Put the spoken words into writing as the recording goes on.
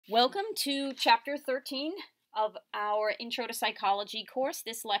Welcome to Chapter 13 of our Intro to Psychology course.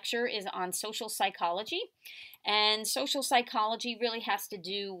 This lecture is on social psychology, and social psychology really has to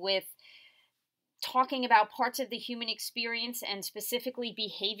do with talking about parts of the human experience and specifically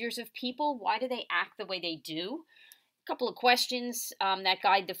behaviors of people. Why do they act the way they do? A couple of questions that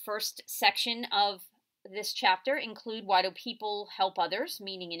guide the first section of this chapter include: why do people help others,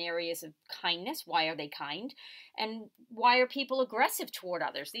 meaning in areas of kindness? Why are they kind? And why are people aggressive toward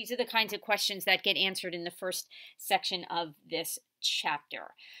others? These are the kinds of questions that get answered in the first section of this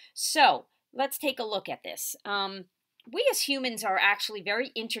chapter. So let's take a look at this. We as humans are actually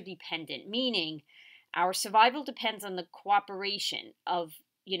very interdependent, meaning our survival depends on the cooperation of,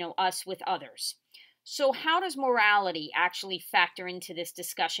 us with others. So how does morality actually factor into this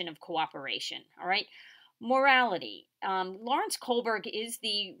discussion of cooperation? All right. Morality. Lawrence Kohlberg is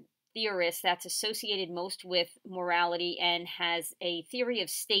the theorist that's associated most with morality and has a theory of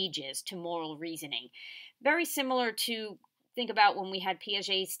stages to moral reasoning. Very similar to, think about when we had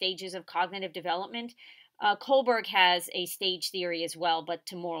Piaget's stages of cognitive development. Kohlberg has a stage theory as well, but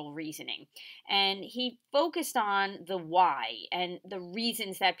to moral reasoning. And he focused on the why and the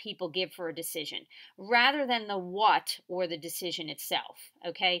reasons that people give for a decision, rather than the what or the decision itself.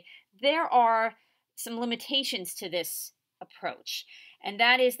 Okay? There are some limitations to this approach, and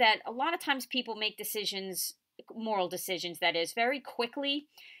that is that a lot of times people make decisions, moral decisions that is, very quickly,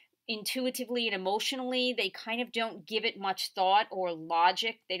 intuitively and emotionally. They kind of don't give it much thought or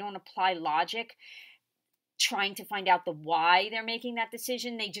logic. They don't apply logic trying to find out the why they're making that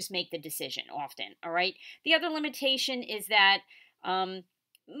decision. They just make the decision often. All right. The other limitation is that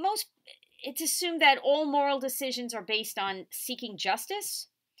it's assumed that all moral decisions are based on seeking justice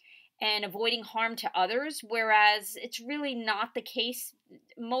and avoiding harm to others, whereas it's really not the case.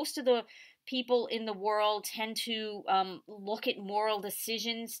 Most of the people in the world tend to look at moral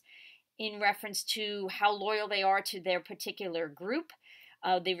decisions in reference to how loyal they are to their particular group,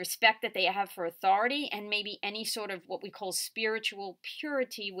 the respect that they have for authority, and maybe any sort of what we call spiritual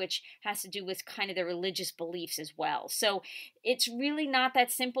purity, which has to do with kind of their religious beliefs as well. So it's really not that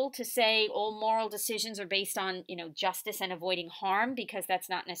simple to say all moral decisions are based on, justice and avoiding harm, because that's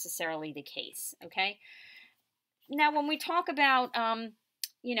not necessarily the case. Okay. Now, when we talk about,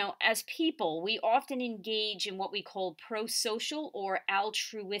 as people, we often engage in what we call pro-social or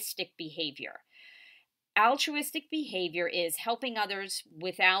altruistic behavior. Altruistic behavior is helping others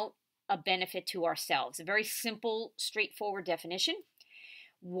without a benefit to ourselves. A very simple, straightforward definition.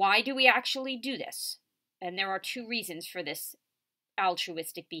 Why do we actually do this? And there are two reasons for this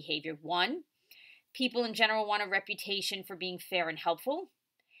altruistic behavior. One, people in general want a reputation for being fair and helpful.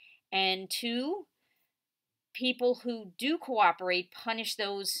 And two, people who do cooperate punish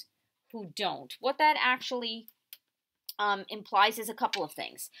those who don't. What that actually implies is a couple of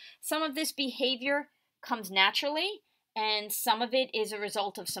things. Some of this behavior comes naturally, and some of it is a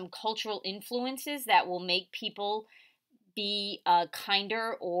result of some cultural influences that will make people be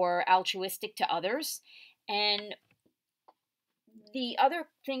kinder or altruistic to others. And the other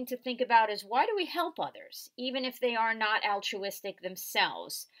thing to think about is, why do we help others, even if they are not altruistic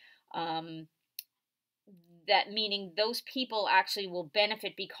themselves? That meaning those people actually will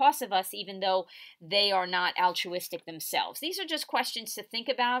benefit because of us, even though they are not altruistic themselves. These are just questions to think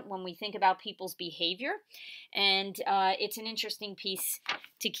about when we think about people's behavior, and it's an interesting piece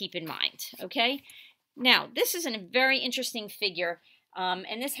to keep in mind. Okay, now this is a very interesting figure,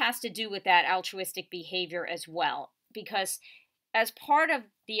 and this has to do with that altruistic behavior as well, because as part of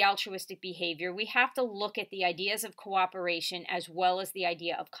the altruistic behavior, we have to look at the ideas of cooperation as well as the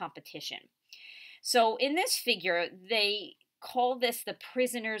idea of competition. So in this figure, they call this the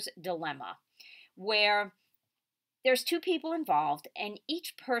prisoner's dilemma, where there's two people involved and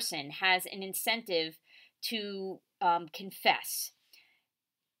each person has an incentive to confess.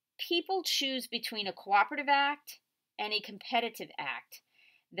 People choose between a cooperative act and a competitive act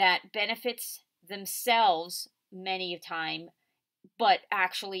that benefits themselves many a time, but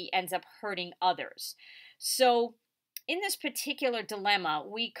actually ends up hurting others. So in this particular dilemma,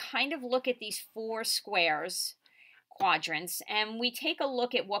 we kind of look at these four squares, quadrants, and we take a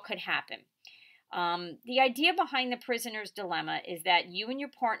look at what could happen. The idea behind the prisoner's dilemma is that you and your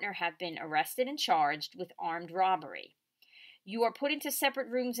partner have been arrested and charged with armed robbery. You are put into separate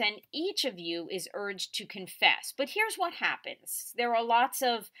rooms and each of you is urged to confess. But here's what happens. There are lots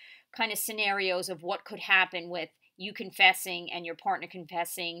of kind of scenarios of what could happen with you confessing and your partner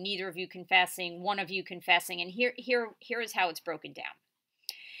confessing, neither of you confessing, one of you confessing, and here is how it's broken down.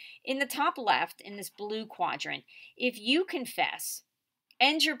 In the top left, in this blue quadrant, if you confess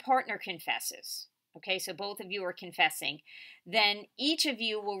and your partner confesses, okay, so both of you are confessing, then each of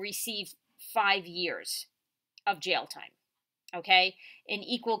you will receive 5 years of jail time, okay? An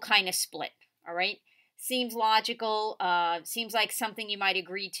equal kind of split, all right? Seems logical, seems like something you might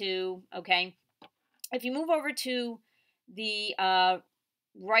agree to, okay? If you move over to the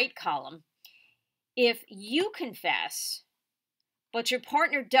right column, if you confess, but your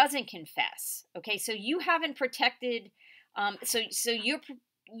partner doesn't confess, okay, so you haven't protected,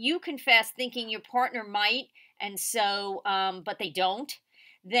 you confess thinking your partner might, and so, but they don't,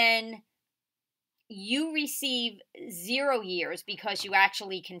 then you receive 0 years because you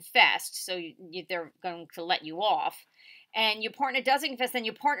actually confessed, so they're going to let you off, and your partner doesn't confess, then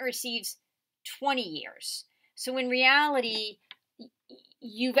your partner receives 20 years. So in reality,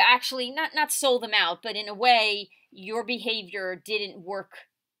 you've actually not sold them out, but in a way, your behavior didn't work,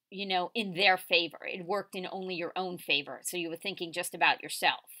 in their favor. It worked in only your own favor. So you were thinking just about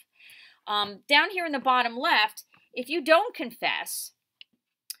yourself. Down here in the bottom left, if you don't confess,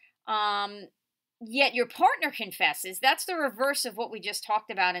 yet your partner confesses, that's the reverse of what we just talked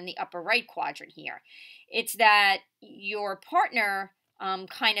about in the upper right quadrant here. It's that your partner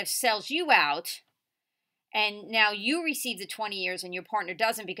kind of sells you out, and now you receive the 20 years and your partner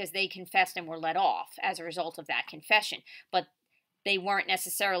doesn't because they confessed and were let off as a result of that confession. But they weren't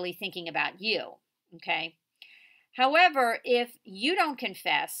necessarily thinking about you, okay? However, if you don't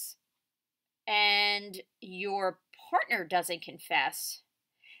confess and your partner doesn't confess,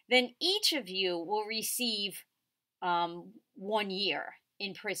 then each of you will receive 1 year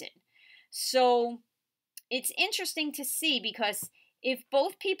in prison. So it's interesting to see, because if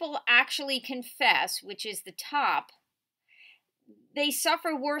both people actually confess, which is the top, they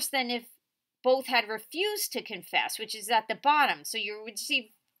suffer worse than if both had refused to confess, which is at the bottom. So you would receive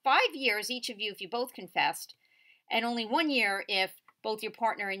 5 years, each of you, if you both confessed, and only 1 year if both your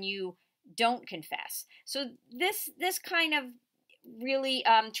partner and you don't confess. So this kind of really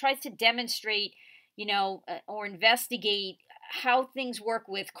tries to demonstrate, or investigate how things work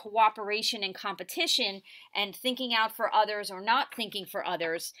with cooperation and competition and thinking out for others or not thinking for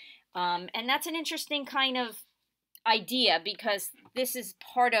others. And that's an interesting kind of idea, because this is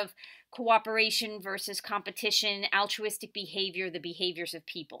part of cooperation versus competition, altruistic behavior, the behaviors of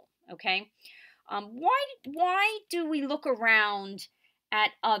people, okay? Why do we look around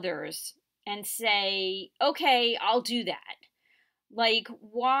at others and say, okay, I'll do that? Like,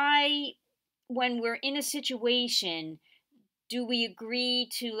 why, when we're in a situation, do we agree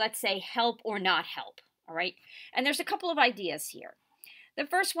to, let's say, help or not help? All right. And there's a couple of ideas here. The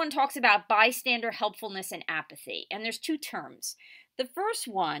first one talks about bystander helpfulness and apathy. And there's 2 terms. The first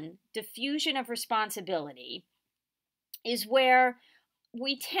one, diffusion of responsibility, is where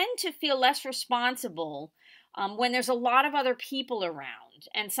we tend to feel less responsible when there's a lot of other people around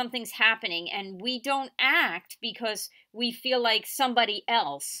and something's happening, and we don't act because we feel like somebody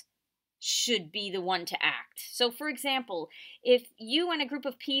else should be the one to act. So, for example, if you and a group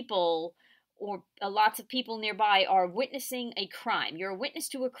of people or lots of people nearby are witnessing a crime, you're a witness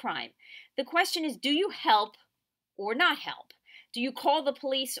to a crime, the question is, do you help or not help? Do you call the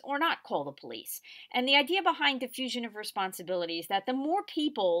police or not call the police? And the idea behind diffusion of responsibility is that the more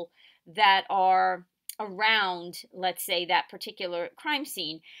people that are around, let's say, that particular crime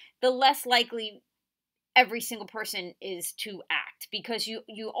scene, the less likely every single person is to act, because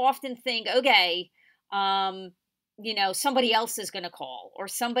you often think, okay, somebody else is going to call or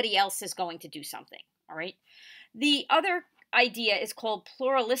somebody else is going to do something. All right. The other idea is called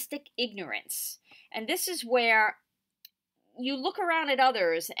pluralistic ignorance. And this is where you look around at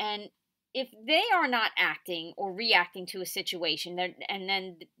others, and if they are not acting or reacting to a situation, and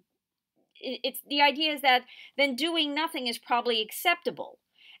then it's the idea is that then doing nothing is probably acceptable,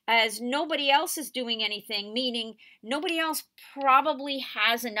 as nobody else is doing anything, meaning nobody else probably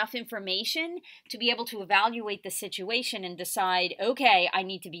has enough information to be able to evaluate the situation and decide, okay, I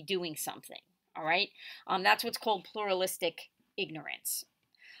need to be doing something. All right. That's what's called pluralistic ignorance.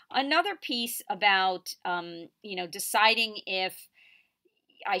 Another piece about, deciding if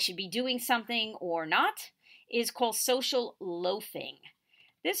I should be doing something or not is called social loafing.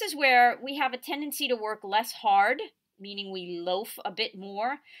 This is where we have a tendency to work less hard, meaning we loaf a bit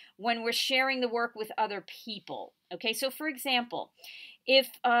more when we're sharing the work with other people. Okay, so for example, if,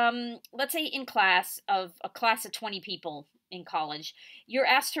 let's say in a class of 20 people in college, you're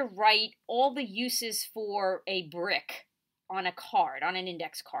asked to write all the uses for a brick on a card, on an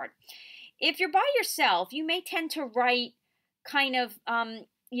index card. If you're by yourself, you may tend to write kind of,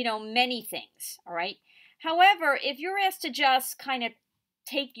 many things, all right? However, if you're asked to just kind of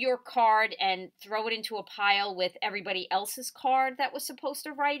take your card and throw it into a pile with everybody else's card that was supposed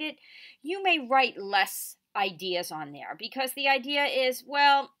to write it, you may write less ideas on there, because the idea is,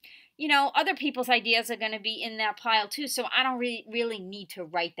 well, other people's ideas are going to be in that pile too, so I don't really need to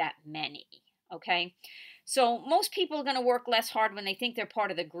write that many, okay? So most people are going to work less hard when they think they're part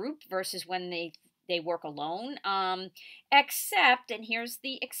of the group versus when they work alone, except, and here's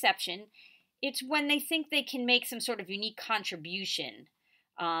the exception, it's when they think they can make some sort of unique contribution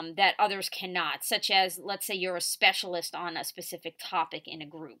that others cannot, such as, let's say you're a specialist on a specific topic in a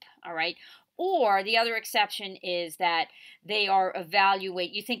group, all right? Or the other exception is that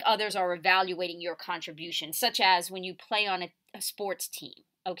you think others are evaluating your contribution, such as when you play on a sports team,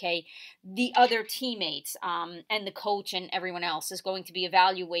 okay? The other teammates and the coach and everyone else is going to be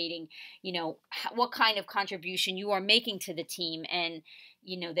evaluating, what kind of contribution you are making to the team and,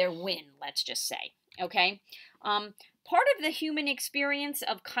 their win, let's just say, okay? Part of the human experience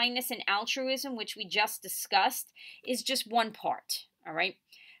of kindness and altruism, which we just discussed, is just one part, all right?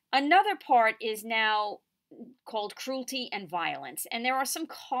 Another part is now called cruelty and violence, and there are some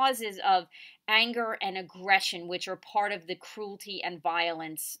causes of anger and aggression which are part of the cruelty and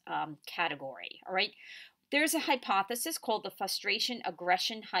violence category, all right? There's a hypothesis called the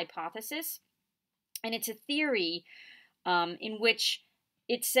frustration-aggression hypothesis, and it's a theory in which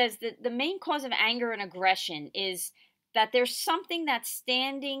it says that the main cause of anger and aggression is that there's something that's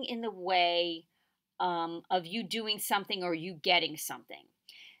standing in the way of you doing something or you getting something.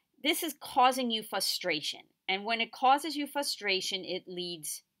 This is causing you frustration. And when it causes you frustration, it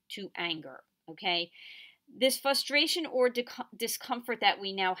leads to anger, okay? This frustration or discomfort that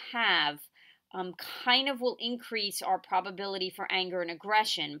we now have kind of will increase our probability for anger and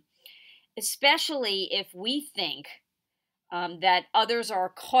aggression, especially if we think that others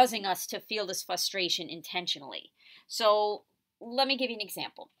are causing us to feel this frustration intentionally. So let me give you an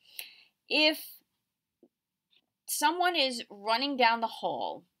example. If someone is running down the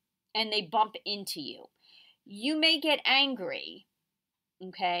hall and they bump into you, you may get angry,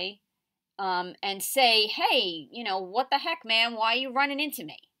 okay, and say, hey, what the heck, man, why are you running into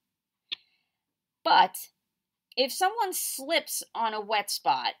me? But if someone slips on a wet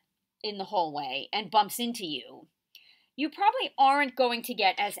spot in the hallway and bumps into you, you probably aren't going to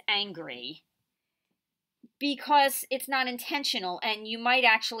get as angry because it's not intentional, and you might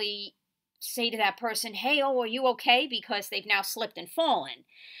actually say to that person, hey, are you okay? Because they've now slipped and fallen.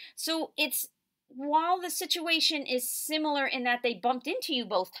 So while the situation is similar in that they bumped into you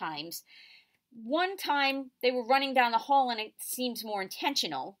both times, one time they were running down the hall and it seems more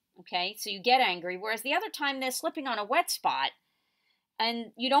intentional, okay? So you get angry, whereas the other time they're slipping on a wet spot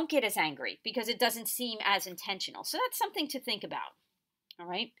and you don't get as angry because it doesn't seem as intentional. So that's something to think about, all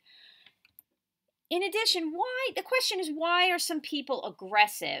right? In addition, the question is, why are some people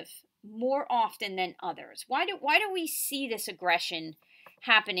aggressive more often than others? Why do we see this aggression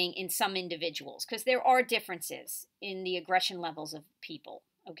happening in some individuals? Because there are differences in the aggression levels of people,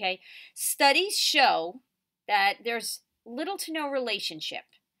 okay? Studies show that there's little to no relationship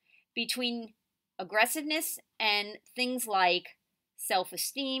between aggressiveness and things like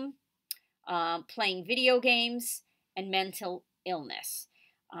self-esteem, playing video games, and mental illness.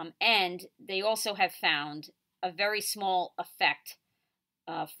 And they also have found a very small effect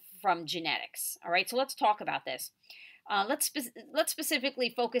from genetics. All right, so let's talk about this. Let's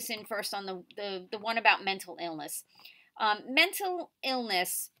specifically focus in first on the one about mental illness. Mental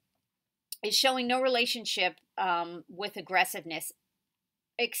illness is showing no relationship with aggressiveness,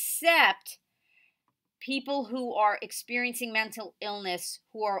 except people who are experiencing mental illness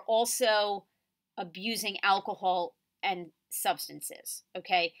who are also abusing alcohol and substances,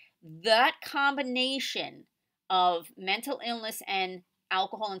 okay? That combination of mental illness and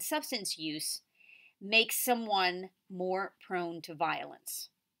alcohol and substance use makes someone more prone to violence,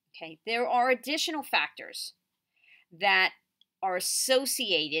 okay? There are additional factors that are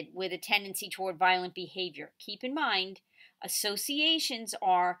associated with a tendency toward violent behavior. Keep in mind, associations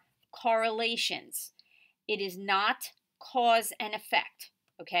are correlations. It is not cause and effect.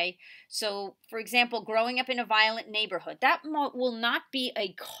 Okay, so for example, growing up in a violent neighborhood, that will not be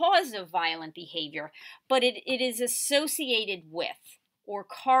a cause of violent behavior, but it is associated with or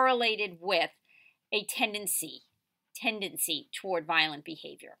correlated with a tendency toward violent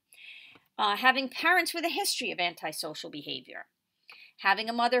behavior. Having parents with a history of antisocial behavior, having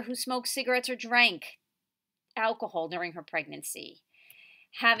a mother who smoked cigarettes or drank alcohol during her pregnancy,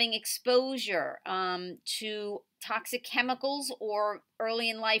 having exposure to toxic chemicals or early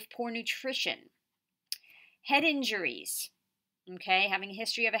in life poor nutrition, head injuries, okay, having a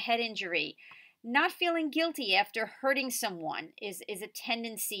history of a head injury, Not feeling guilty after hurting someone is a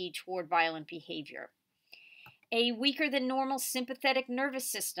tendency toward violent behavior. A weaker than normal sympathetic nervous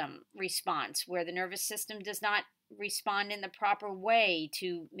system response, where the nervous system does not respond in the proper way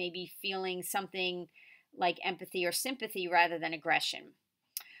to maybe feeling something like empathy or sympathy rather than aggression.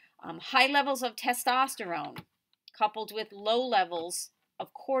 High levels of testosterone coupled with low levels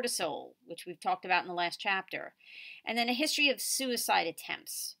of cortisol, which we've talked about in the last chapter. And then a history of suicide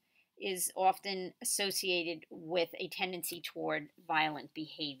attempts is often associated with a tendency toward violent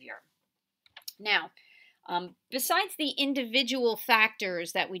behavior. Now, besides the individual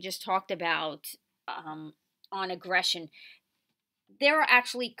factors that we just talked about on aggression, there are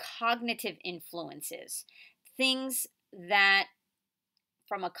actually cognitive influences, things that,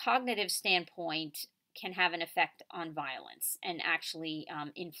 from a cognitive standpoint, can have an effect on violence and actually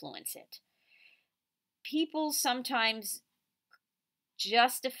influence it. People sometimes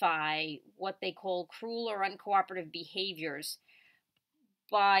justify what they call cruel or uncooperative behaviors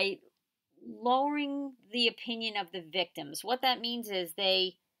by lowering the opinion of the victims. What that means is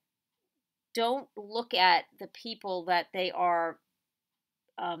they don't look at the people that they are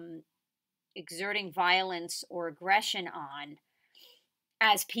exerting violence or aggression on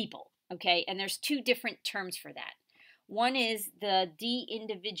as people, okay? And there's two different terms for that. One is the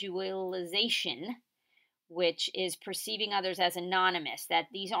de-individualization, which is perceiving others as anonymous, that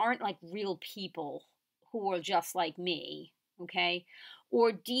these aren't like real people who are just like me, okay?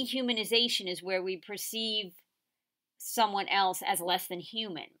 Or dehumanization is where we perceive someone else as less than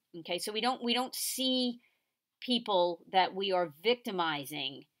human, okay? So we don't see people that we are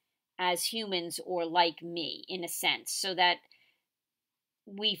victimizing as humans or like me, in a sense, so that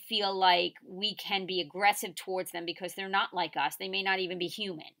we feel like we can be aggressive towards them because they're not like us. They may not even be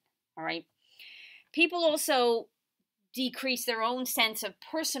human, all right? People also decrease their own sense of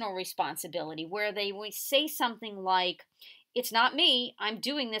personal responsibility, where they will say something like, it's not me, I'm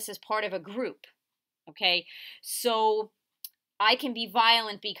doing this as part of a group, okay? So I can be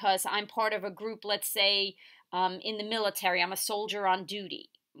violent because I'm part of a group, let's say in the military, I'm a soldier on duty,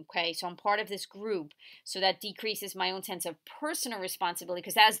 okay? So I'm part of this group, so that decreases my own sense of personal responsibility,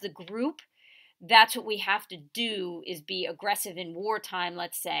 because as the group, that's what we have to do, is be aggressive in wartime,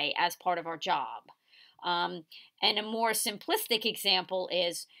 let's say, as part of our job. And a more simplistic example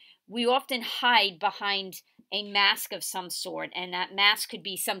is we often hide behind a mask of some sort, and that mask could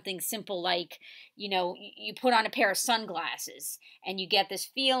be something simple like, you put on a pair of sunglasses and you get this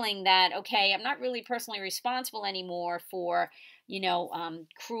feeling that, okay, I'm not really personally responsible anymore for,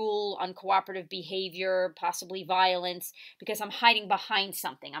 cruel, uncooperative behavior, possibly violence, because I'm hiding behind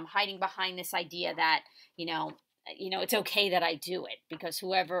something. I'm hiding behind this idea that, it's okay that I do it, because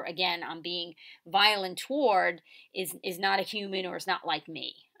whoever, again, I'm being violent toward is not a human or is not like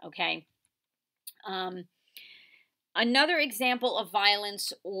me, okay? Another example of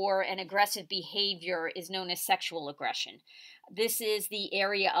violence or an aggressive behavior is known as sexual aggression. This is the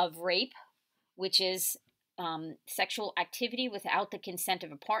area of rape, which is sexual activity without the consent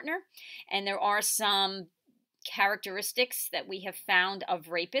of a partner. And there are some characteristics that we have found of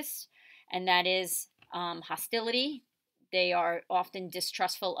rapists, and that is hostility. They are often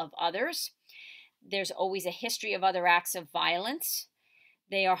distrustful of others. There's always a history of other acts of violence.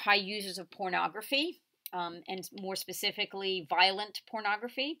 They are high users of pornography, and more specifically, violent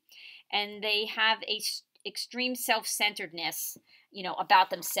pornography. And they have a extreme self-centeredness, about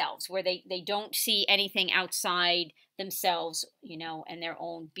themselves, where they don't see anything outside themselves, and their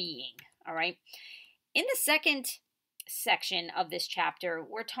own being, all right? In the second section of this chapter,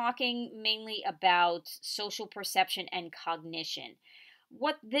 we're talking mainly about social perception and cognition.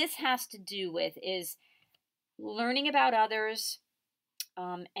 What this has to do with is learning about others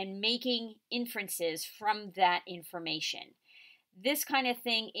and making inferences from that information. This kind of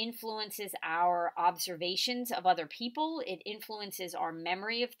thing influences our observations of other people. It influences our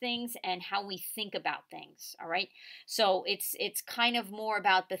memory of things and how we think about things, all right? So it's kind of more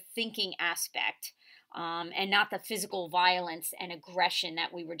about the thinking aspect and not the physical violence and aggression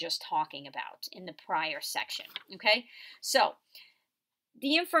that we were just talking about in the prior section, okay? So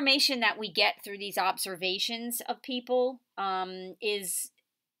the information that we get through these observations of people are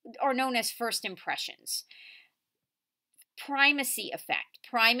known as first impressions. Primacy effect.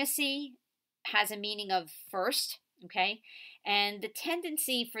 Primacy has a meaning of first, okay? And the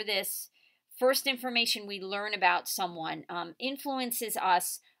tendency for this first information we learn about someone influences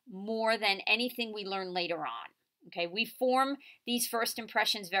us more than anything we learn later on, Okay, we form these first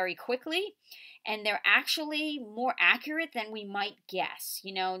impressions very quickly, and they're actually more accurate than we might guess.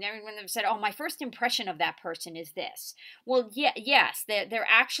 You know, everyone have said, "Oh, my first impression of that person is this." Well, yeah, yes, they're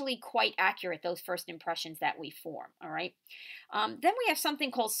actually quite accurate, those first impressions that we form. All right. Then we have something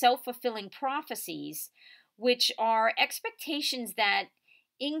called self-fulfilling prophecies, which are expectations that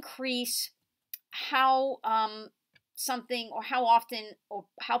increase how something, or how often, or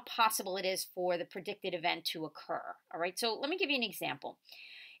how possible it is for the predicted event to occur. All right, so let me give you an example.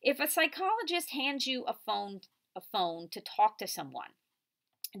 If a psychologist hands you a phone to talk to someone,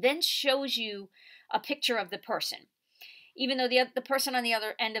 then shows you a picture of the person, even though the person on the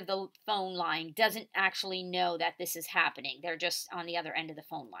other end of the phone line doesn't actually know that this is happening, they're just on the other end of the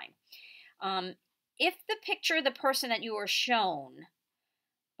phone line. If the picture of the person that you are shown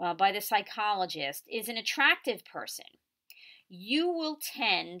by the psychologist is an attractive person, you will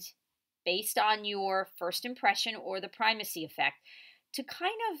tend, based on your first impression or the primacy effect, to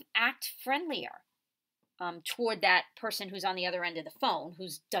kind of act friendlier toward that person who's on the other end of the phone, who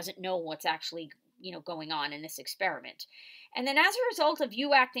doesn't know what's actually going on in this experiment. And then as a result of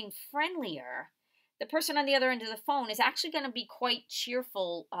you acting friendlier, the person on the other end of the phone is actually going to be quite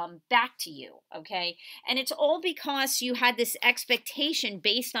cheerful back to you, okay? And it's all because you had this expectation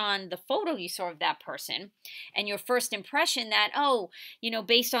based on the photo you saw of that person and your first impression that, oh,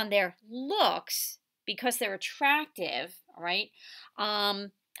 based on their looks, because they're attractive, right?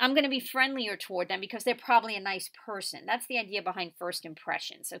 I'm going to be friendlier toward them because they're probably a nice person. That's the idea behind first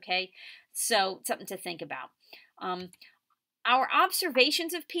impressions, okay? So something to think about. Our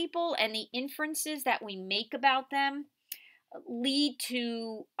observations of people and the inferences that we make about them lead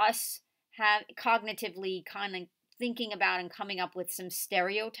to us cognitively kind of thinking about and coming up with some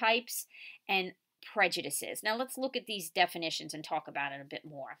stereotypes and prejudices. Now let's look at these definitions and talk about it a bit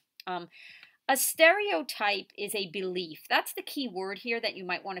more. A stereotype is a belief. That's the key word here that you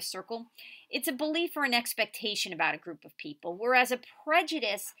might want to circle. It's a belief or an expectation about a group of people, whereas a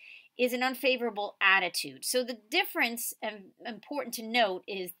prejudice is an unfavorable attitude. So the difference, and important to note,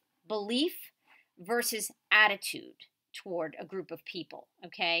 is belief versus attitude toward a group of people,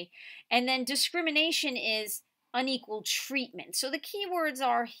 okay? And then discrimination is unequal treatment. So the key words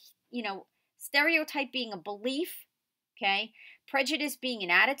are, stereotype being a belief, okay? Prejudice being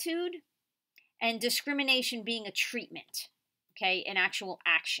an attitude, and discrimination being a treatment, okay? An actual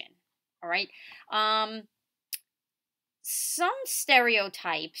action, all right? Some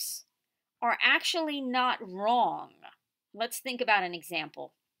stereotypes are actually not wrong. Let's think about an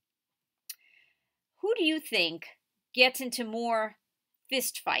example. Who do you think gets into more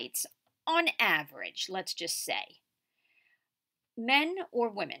fist fights on average, let's just say? Men or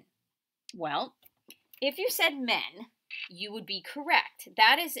women? Well, if you said men, you would be correct.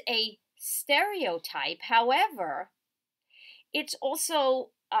 That is a stereotype. However, it's also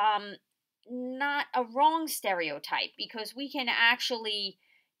not a wrong stereotype, because we can actually,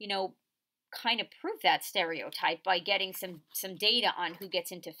 kind of prove that stereotype by getting some data on who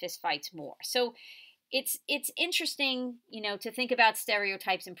gets into fistfights more. So it's interesting, to think about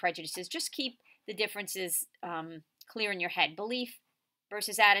stereotypes and prejudices. Just keep the differences clear in your head. Belief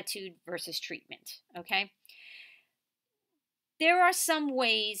versus attitude versus treatment, okay? There are some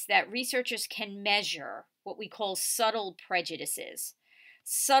ways that researchers can measure what we call subtle prejudices.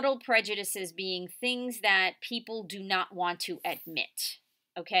 Subtle prejudices being things that people do not want to admit,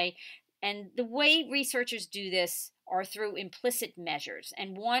 okay? And the way researchers do this are through implicit measures.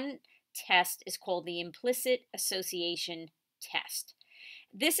 And one test is called the implicit association test.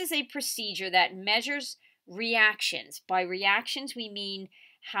 This is a procedure that measures reactions. By reactions, we mean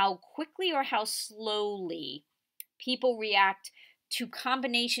how quickly or how slowly people react to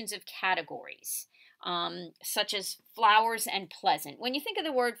combinations of categories, such as flowers and pleasant. When you think of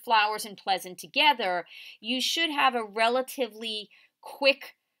the word flowers and pleasant together, you should have a relatively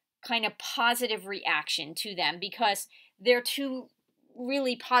quick kind of positive reaction to them, because they're two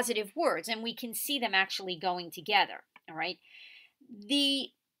really positive words and we can see them actually going together. All right.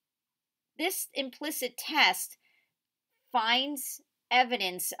 This implicit test finds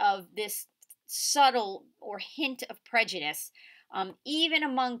evidence of this subtle or hint of prejudice, even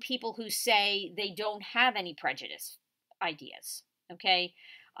among people who say they don't have any prejudice ideas. Okay.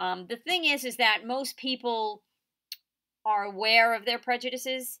 The thing is that most people are aware of their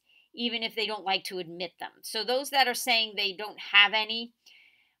prejudices, even if they don't like to admit them. So those that are saying they don't have any,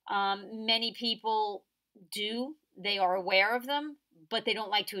 many people do. They are aware of them, but they don't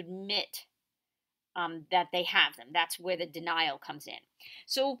like to admit that they have them. That's where the denial comes in.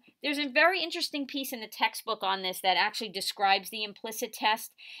 So there's a very interesting piece in the textbook on this that actually describes the implicit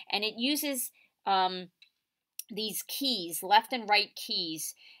test, and it uses these keys, left and right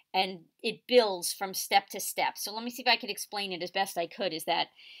keys, and it builds from step to step. So let me see if I could explain it as best I could. Is that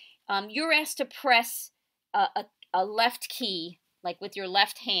you're asked to press a left key, like with your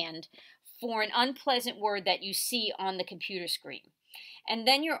left hand, for an unpleasant word that you see on the computer screen. And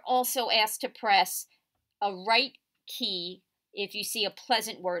then you're also asked to press a right key if you see a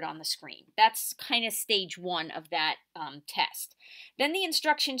pleasant word on the screen. That's kind of stage one of that test. Then the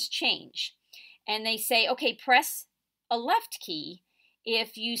instructions change, and they say, okay, press a left key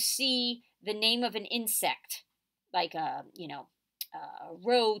if you see the name of an insect, like a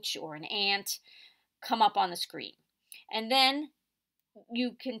roach or an ant, come up on the screen. And then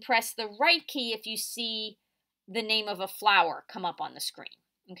you can press the right key if you see the name of a flower come up on the screen.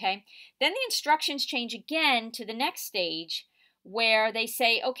 Okay, then the instructions change again to the next stage where they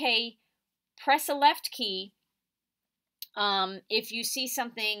say, okay, press a left key if you see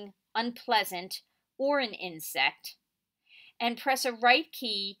something unpleasant or an insect, and press a right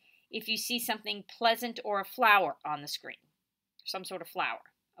key if you see something pleasant or a flower on the screen, some sort of flower.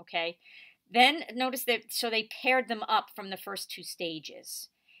 Okay, then notice that, so they paired them up from the first two stages,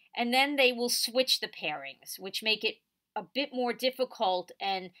 and then they will switch the pairings, which make it a bit more difficult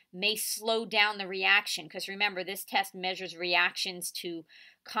and may slow down the reaction, because remember, this test measures reactions to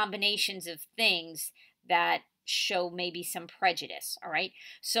combinations of things that show maybe some prejudice. All right,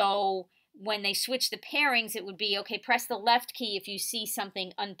 so when they switch the pairings, it would be, okay, press the left key if you see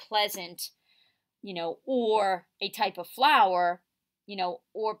something unpleasant, or a type of flower,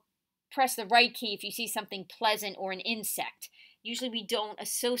 or press the right key if you see something pleasant or an insect. Usually we don't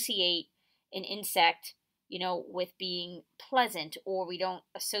associate an insect, with being pleasant, or we don't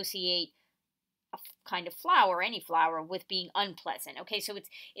associate a kind of flower, any flower, with being unpleasant. Okay, so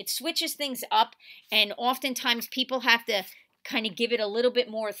it switches things up, and oftentimes people have to kind of give it a little bit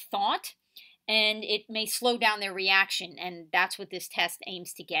more thought, and it may slow down their reaction, and that's what this test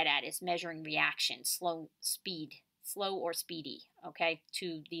aims to get at, is measuring reaction, slow or speedy, okay,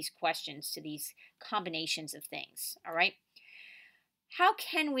 to these questions, to these combinations of things. All right, how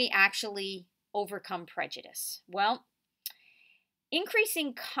can we actually overcome prejudice? Well,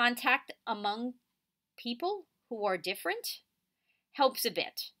 increasing contact among people who are different helps a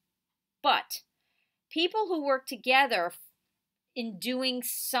bit, but people who work together in doing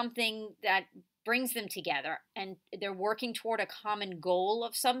something that brings them together, and they're working toward a common goal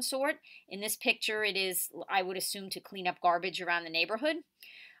of some sort. In this picture, it is, I would assume, to clean up garbage around the neighborhood.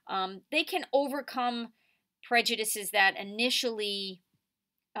 They can overcome prejudices that initially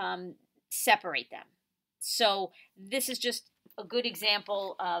separate them. So this is just a good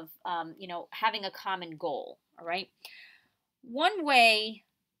example of having a common goal. All right. One way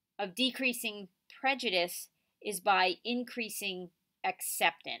of decreasing prejudice is by increasing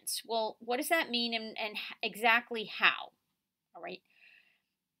acceptance. Well, what does that mean, and exactly how? All right.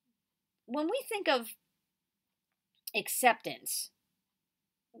 When we think of acceptance,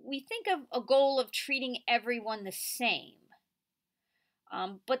 we think of a goal of treating everyone the same.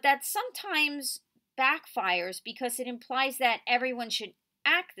 But that sometimes backfires because it implies that everyone should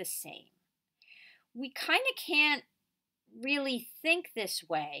act the same. We kind of can't really think this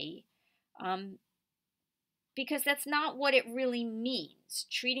way because that's not what it really means.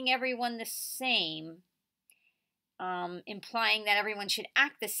 Treating everyone the same, implying that everyone should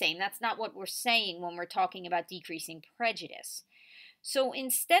act the same. That's not what we're saying when we're talking about decreasing prejudice. So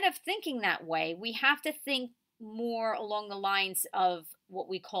instead of thinking that way, we have to think more along the lines of what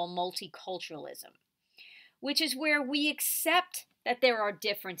we call multiculturalism, which is where we accept that there are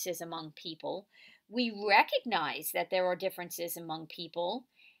differences among people, we recognize that there are differences among people,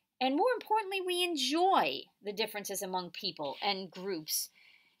 and more importantly, we enjoy the differences among people and groups.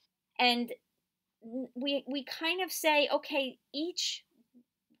 And we kind of say, okay, each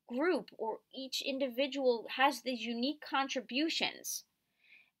group or each individual has these unique contributions,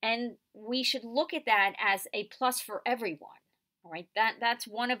 and we should look at that as a plus for everyone. All right, that's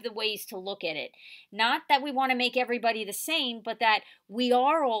one of the ways to look at it. Not that we want to make everybody the same, but that we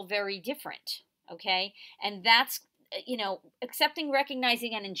are all very different. Okay, and that's, accepting,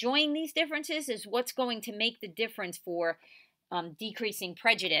 recognizing, and enjoying these differences is what's going to make the difference for decreasing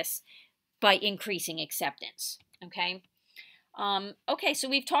prejudice by increasing acceptance. Okay. Okay, so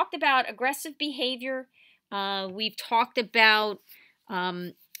we've talked about aggressive behavior. We've talked about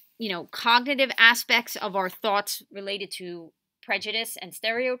cognitive aspects of our thoughts related to prejudice and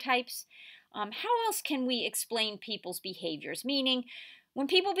stereotypes. How else can we explain people's behaviors? Meaning, when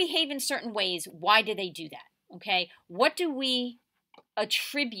people behave in certain ways, why do they do that? Okay, what do we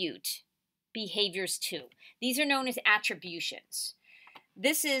attribute behaviors to? These are known as attributions.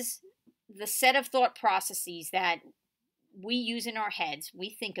 This is the set of thought processes that we use in our heads, we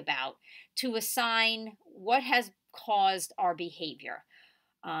think about to assign what has caused our behavior,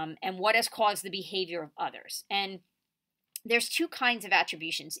 and what has caused the behavior of others. And there's two kinds of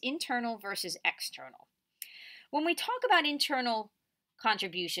attributions, internal versus external. When we talk about internal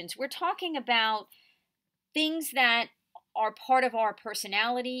contributions, we're talking about things that are part of our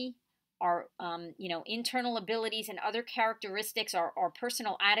personality, our internal abilities and other characteristics, our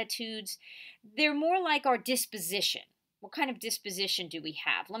personal attitudes. They're more like our disposition. What kind of disposition do we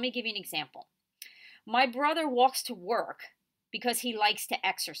have? Let me give you an example. My brother walks to work because he likes to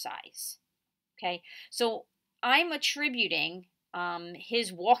exercise. Okay, so I'm attributing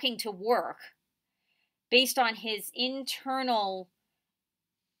his walking to work based on his internal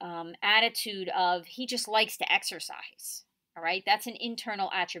attitude of he just likes to exercise. All right, that's an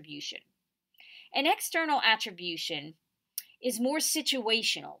internal attribution. An external attribution is more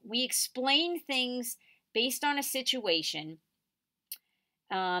situational. We explain things based on a situation,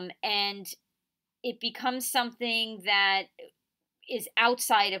 and it becomes something that is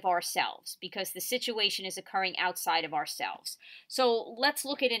outside of ourselves because the situation is occurring outside of ourselves. So let's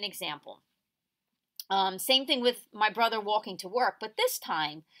look at an example. Same thing with my brother walking to work, but this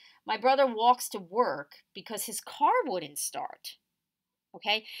time my brother walks to work because his car wouldn't start.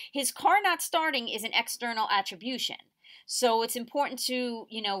 Okay, his car not starting is an external attribution. So it's important to,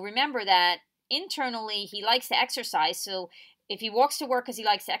 remember that internally he likes to exercise. So if he walks to work because he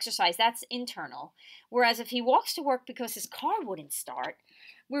likes to exercise, that's internal. Whereas if he walks to work because his car wouldn't start,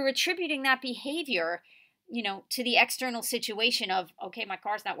 we're attributing that behavior, to the external situation of, okay, my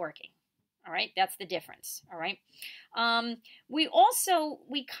car's not working. All right, that's the difference. All right.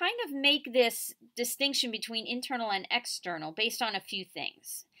 We kind of make this distinction between internal and external based on a few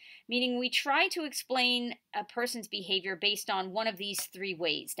things. Meaning we try to explain a person's behavior based on one of these three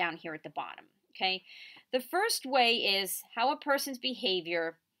ways down here at the bottom. Okay. The first way is how a person's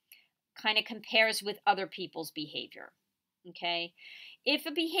behavior kind of compares with other people's behavior. Okay. If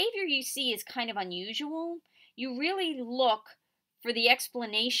a behavior you see is kind of unusual, you really look for the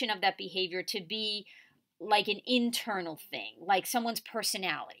explanation of that behavior to be like an internal thing, like someone's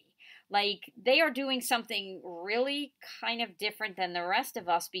personality. Like they are doing something really kind of different than the rest of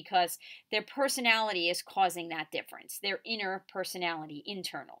us because their personality is causing that difference, their inner personality,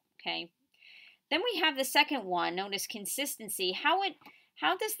 internal, okay? Then we have the second one, known as consistency.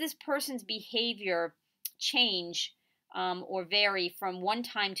 How does this person's behavior change or vary from one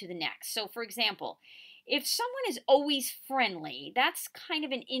time to the next? So for example, if someone is always friendly, that's kind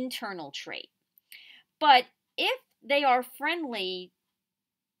of an internal trait. But if they are friendly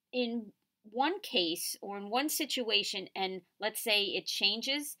in one case or in one situation, and let's say it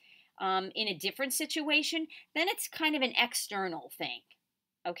changes in a different situation, then it's kind of an external thing.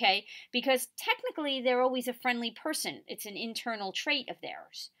 Okay? Because technically they're always a friendly person. It's an internal trait of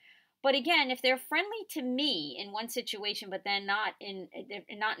theirs. But again, if they're friendly to me in one situation, but then not in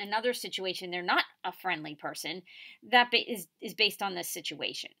another situation, they're not a friendly person, that is based on this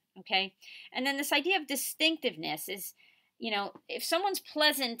situation, okay? And then this idea of distinctiveness is, if someone's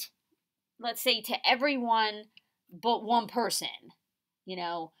pleasant, let's say to everyone but one person,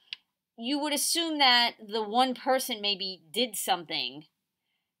 you would assume that the one person maybe did something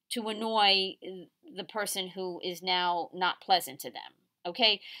to annoy the person who is now not pleasant to them.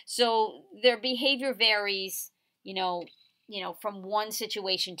 Okay, so their behavior varies, from one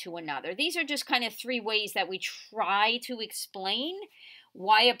situation to another. These are just kind of three ways that we try to explain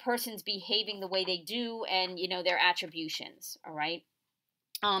why a person's behaving the way they do and, their attributions, all right?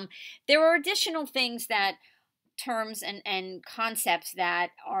 There are additional things that terms and concepts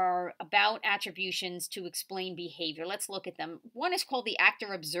that are about attributions to explain behavior. Let's look at them. One is called the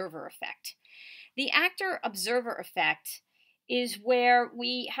actor-observer effect. The actor-observer effect is where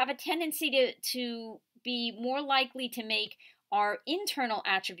we have a tendency to be more likely to make our internal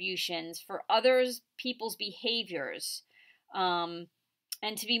attributions for others people's behaviors and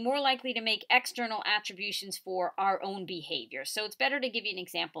to be more likely to make external attributions for our own behavior. So it's better to give you an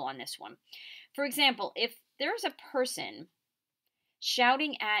example on this one. For example, if there's a person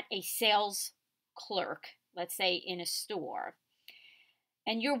shouting at a sales clerk, let's say in a store,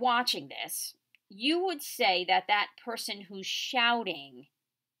 and you're watching this, you would say that that person who's shouting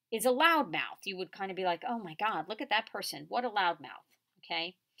is a loudmouth. You would kind of be like, oh my God, look at that person. What a loudmouth,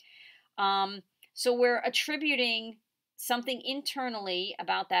 okay? So we're attributing something internally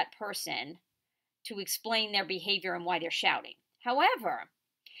about that person to explain their behavior and why they're shouting. However,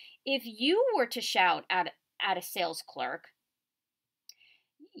 if you were to shout at a sales clerk,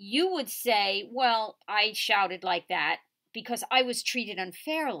 you would say, well, I shouted like that because I was treated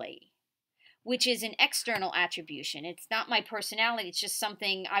unfairly. which is an external attribution. It's not my personality. It's just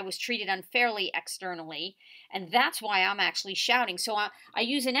something I was treated unfairly externally. And that's why I'm actually shouting. So I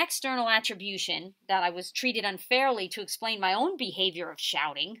use an external attribution that I was treated unfairly to explain my own behavior of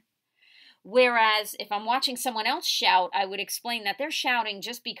shouting. Whereas if I'm watching someone else shout, I would explain that they're shouting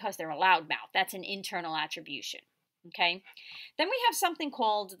just because they're a loudmouth. That's an internal attribution. Okay? Then we have something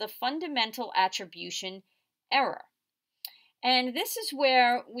called the fundamental attribution error. And this is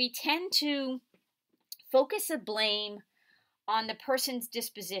where we tend to focus the blame on the person's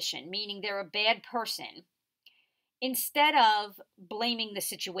disposition, meaning they're a bad person, instead of blaming the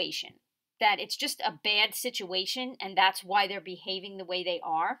situation, that it's just a bad situation and that's why they're behaving the way they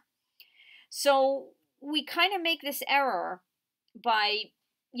are. So we kind of make this error by,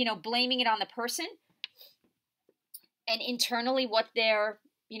 blaming it on the person and internally what their,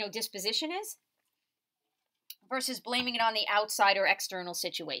 disposition is, versus blaming it on the outside or external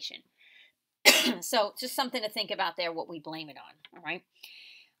situation. So just something to think about there, what we blame it on, all right?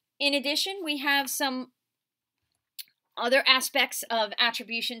 In addition, we have some other aspects of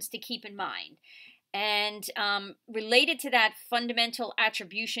attributions to keep in mind. And related to that fundamental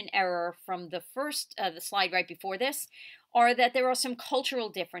attribution error from the slide right before this, are that there are some cultural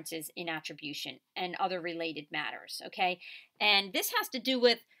differences in attribution and other related matters, okay? And this has to do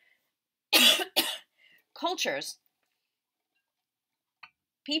with cultures.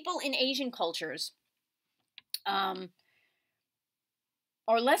 People in Asian cultures are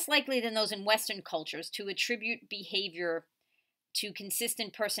less likely than those in Western cultures to attribute behavior to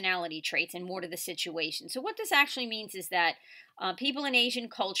consistent personality traits and more to the situation. So what this actually means is that people in Asian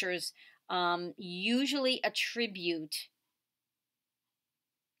cultures usually attribute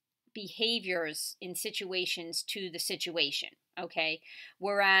behaviors in situations to the situation, okay?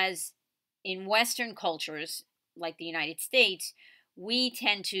 Whereas in Western cultures, like the United States, we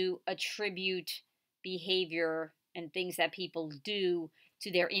tend to attribute behavior and things that people do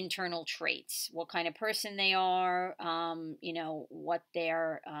to their internal traits, what kind of person they are, what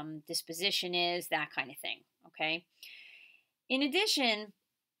their disposition is, that kind of thing, okay? In addition,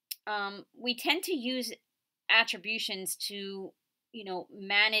 we tend to use attributions to,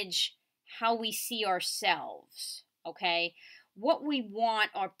 manage how we see ourselves, okay? What we want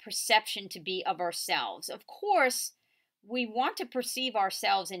our perception to be of ourselves. Of course, we want to perceive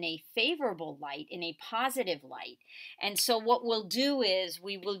ourselves in a favorable light, in a positive light. And so what we'll do is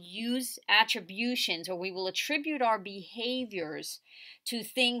we will use attributions, or we will attribute our behaviors to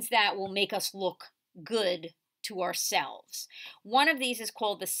things that will make us look good to ourselves. One of these is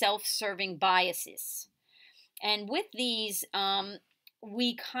called the self-serving biases. And with these,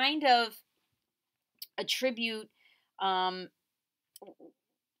 we kind of attribute,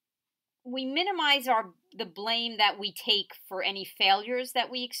 we minimize the blame that we take for any failures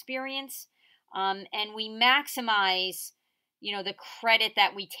that we experience, and we maximize, the credit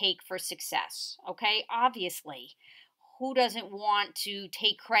that we take for success. Okay, obviously, who doesn't want to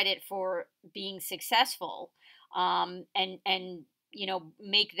take credit for being successful, and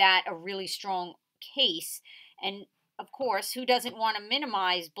make that a really strong case? And of course, who doesn't want to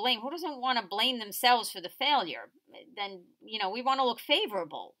minimize blame? Who doesn't want to blame themselves for the failure? Then, we want to look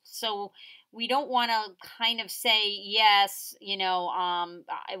favorable. So we don't want to kind of say, yes, it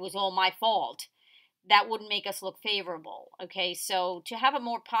was all my fault. That wouldn't make us look favorable. Okay, so to have a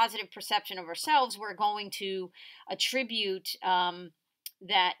more positive perception of ourselves, we're going to attribute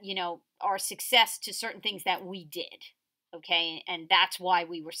that, our success to certain things that we did. Okay, and that's why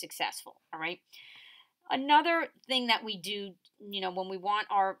we were successful. All right. Another thing that we do, when we want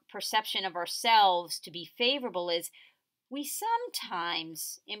our perception of ourselves to be favorable, is we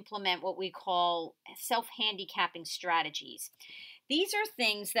sometimes implement what we call self-handicapping strategies. These are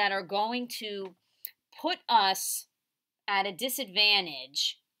things that are going to put us at a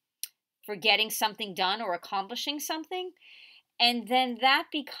disadvantage for getting something done or accomplishing something, and then that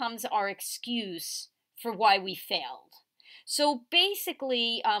becomes our excuse for why we failed. So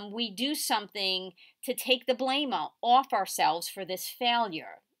basically, we do something to take the blame off ourselves for this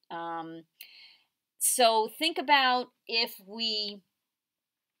failure. So think about if we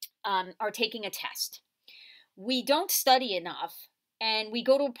are taking a test. We don't study enough, and we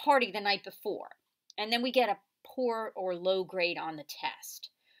go to a party the night before, and then we get a poor or low grade on the test.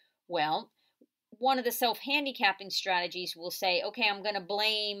 Well, one of the self-handicapping strategies will say, okay, I'm going to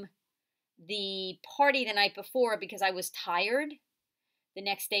blame the party the night before because I was tired the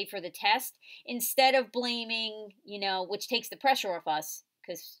next day for the test, instead of blaming, which takes the pressure off us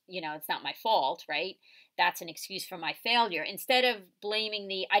because, it's not my fault, right? That's an excuse for my failure, instead of blaming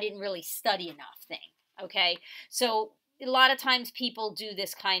the I didn't really study enough thing, okay? So a lot of times people do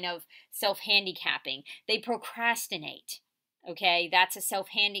this kind of self-handicapping. They procrastinate. Okay, that's a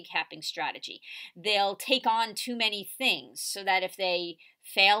self-handicapping strategy. They'll take on too many things so that if they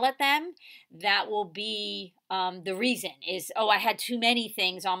fail at them, that will be the reason is, oh, I had too many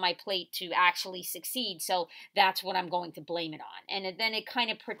things on my plate to actually succeed, so that's what I'm going to blame it on. And then it kind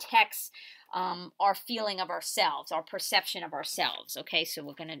of protects our feeling of ourselves, our perception of ourselves. Okay, so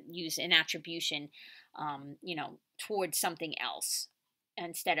we're going to use an attribution, towards something else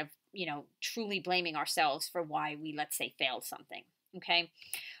instead of, truly blaming ourselves for why we, let's say, failed something. Okay.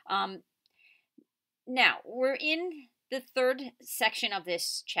 Now we're in the third section of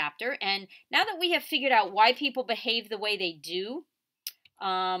this chapter. And now that we have figured out why people behave the way they do,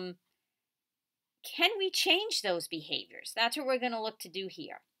 can we change those behaviors? That's what we're going to look to do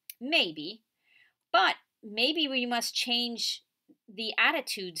here. Maybe, but maybe we must change the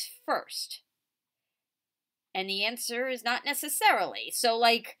attitudes first. And the answer is not necessarily. So,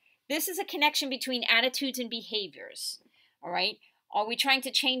 this is a connection between attitudes and behaviors. All right. Are we trying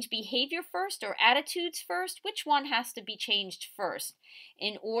to change behavior first or attitudes first? Which one has to be changed first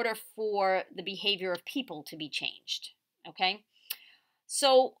in order for the behavior of people to be changed? Okay.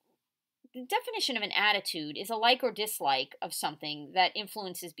 So the definition of an attitude is a like or dislike of something that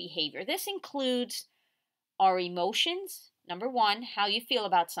influences behavior. This includes our emotions. Number one, how you feel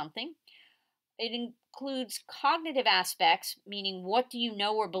about something. It includes cognitive aspects, meaning what do you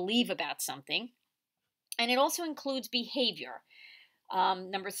know or believe about something. And it also includes behavior.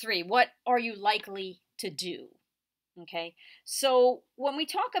 Number three, what are you likely to do? Okay, so when we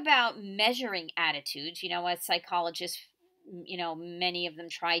talk about measuring attitudes, as psychologists, many of them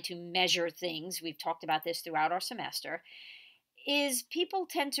try to measure things. We've talked about this throughout our semester. Is people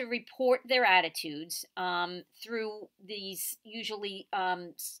tend to report their attitudes through these usually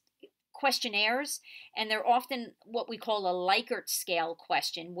questionnaires, and they're often what we call a Likert scale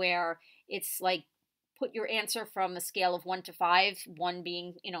question, where it's like put your answer from a scale of 1 to 5, 1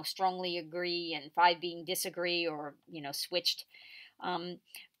 being, strongly agree and 5 being disagree or, switched.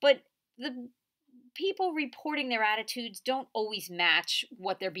 But the people reporting their attitudes don't always match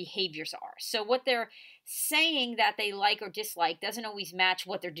what their behaviors are. So what they're saying that they like or dislike doesn't always match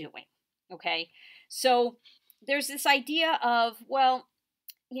what they're doing. Okay. So there's this idea of, well,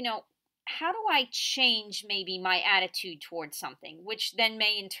 how do I change maybe my attitude towards something, which then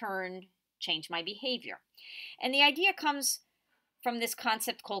may in turn change my behavior? And the idea comes from this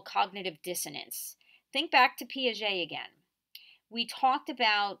concept called cognitive dissonance. Think back to Piaget again. We talked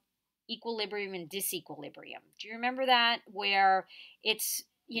about equilibrium and disequilibrium. Do you remember that? Where it's,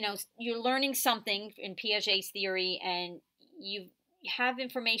 you're learning something in Piaget's theory and you have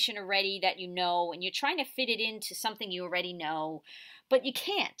information already that you know, and you're trying to fit it into something you already know, but you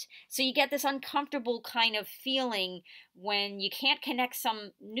can't. So you get this uncomfortable kind of feeling when you can't connect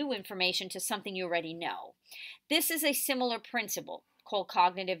some new information to something you already know. This is a similar principle called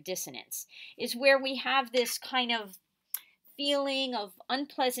cognitive dissonance, is where we have this kind of feeling of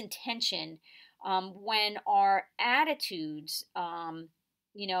unpleasant tension when our attitudes, or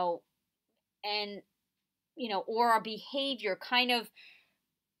our behavior kind of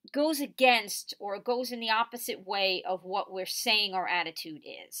goes against or goes in the opposite way of what we're saying our attitude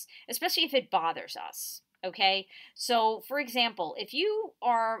is, especially if it bothers us. Okay, so for example, if you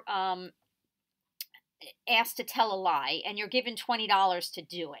are asked to tell a lie and you're given $20 to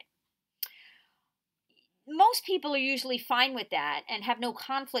do it, most people are usually fine with that and have no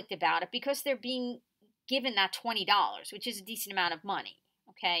conflict about it because they're being given that $20, which is a decent amount of money.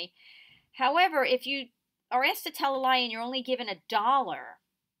 Okay, however, if you are asked to tell a lie and you're only given $1,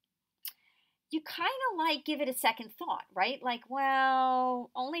 you kind of give it a second thought, right? Like,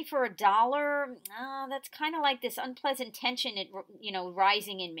 only for $1? That's kind of like this unpleasant tension,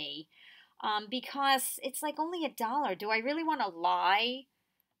 rising in me, because it's like only $1. Do I really want to lie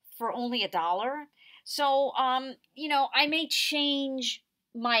for only $1? So, I may change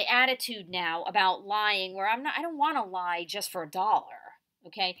my attitude now about lying, where I don't want to lie just for $1,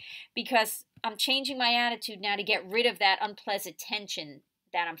 okay? Because I'm changing my attitude now to get rid of that unpleasant tension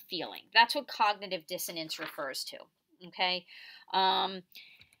that I'm feeling. That's what cognitive dissonance refers to, okay? And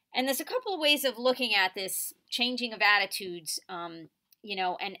there's a couple of ways of looking at this changing of attitudes, and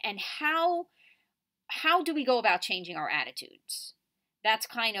how do we go about changing our attitudes? That's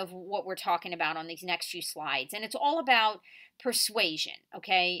kind of what we're talking about on these next few slides. And it's all about persuasion,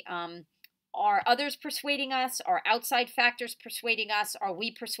 okay? Are others persuading us? Are outside factors persuading us? Are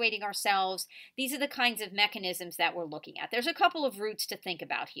we persuading ourselves? These are the kinds of mechanisms that we're looking at. There's a couple of routes to think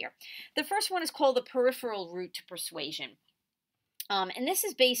about here. The first one is called the peripheral route to persuasion. And this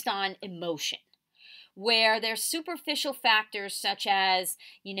is based on emotion. where there's superficial factors such as,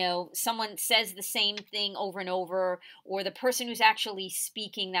 someone says the same thing over and over, or the person who's actually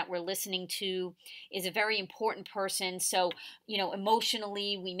speaking that we're listening to is a very important person. So,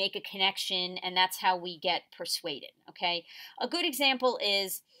 emotionally we make a connection, and that's how we get persuaded. Okay. A good example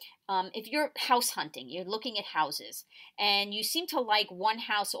is, if you're house hunting, you're looking at houses, and you seem to like one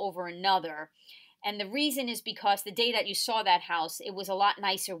house over another. And the reason is because the day that you saw that house, it was a lot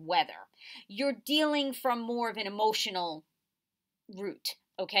nicer weather. You're dealing from more of an emotional route,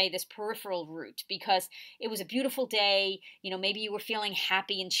 okay, this peripheral route, because it was a beautiful day. Maybe you were feeling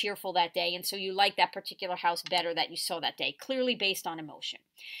happy and cheerful that day, and so you like that particular house better that you saw that day, clearly based on emotion.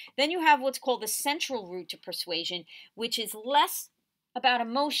 Then you have what's called the central route to persuasion, which is less about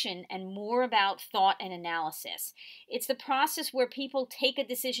emotion and more about thought and analysis. It's the process where people take a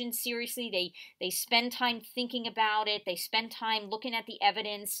decision seriously. They spend time thinking about it. They spend time looking at the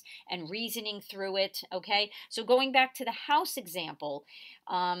evidence and reasoning through it. Okay, so going back to the house example,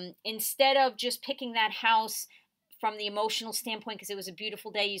 instead of just picking that house from the emotional standpoint because it was a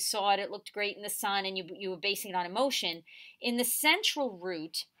beautiful day, you saw it, it looked great in the sun, and you were basing it on emotion, in the central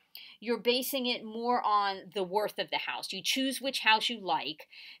route, you're basing it more on the worth of the house. You choose which house you like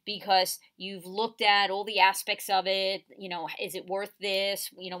because you've looked at all the aspects of it. Is it worth this?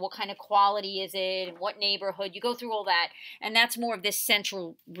 What kind of quality is it? And what neighborhood? You go through all that. And that's more of this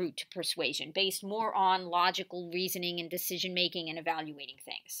central route to persuasion, based more on logical reasoning and decision making and evaluating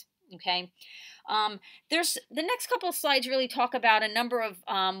things. Okay. There's the next couple of slides really talk about a number of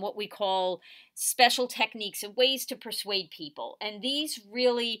what we call special techniques and ways to persuade people, and these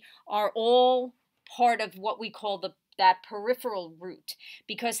really are all part of what we call that peripheral route,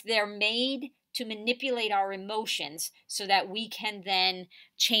 because they're made to manipulate our emotions so that we can then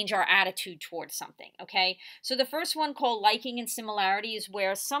change our attitude towards something. Okay, so the first one, called liking and similarity, is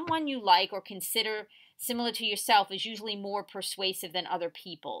where someone you like or consider similar to yourself is usually more persuasive than other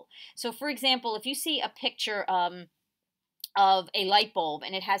people. So for example, if you see a picture of a light bulb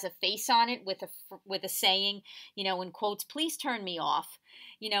and it has a face on it with a saying, in quotes, "Please turn me off,"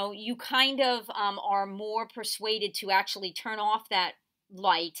 you kind of are more persuaded to actually turn off that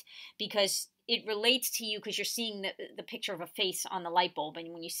light because it relates to you, because you're seeing the picture of a face on the light bulb,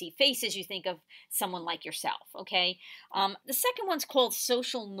 and when you see faces, you think of someone like yourself. Okay. The second one's called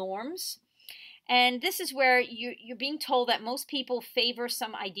social norms. And this is where you're being told that most people favor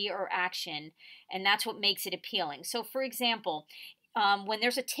some idea or action, and that's what makes it appealing. So, for example, when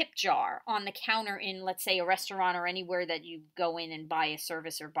there's a tip jar on the counter in, let's say, a restaurant or anywhere that you go in and buy a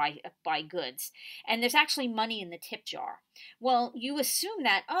service or buy goods, and there's actually money in the tip jar, well, you assume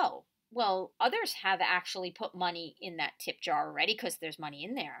that, oh, well, others have actually put money in that tip jar already because there's money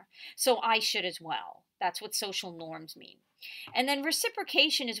in there, so I should as well. That's what social norms mean. And then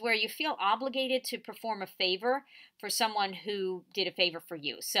reciprocation is where you feel obligated to perform a favor for someone who did a favor for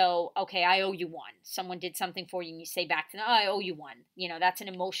you. So, okay, I owe you one. Someone did something for you and you say back to them, oh, I owe you one. That's an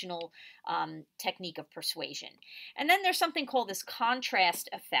emotional technique of persuasion. And then there's something called this contrast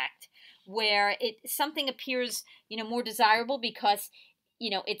effect, where something appears, more desirable because,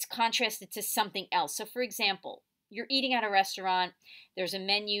 it's contrasted to something else. So, for example, you're eating at a restaurant, there's a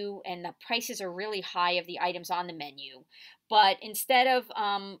menu, and the prices are really high of the items on the menu. But instead of,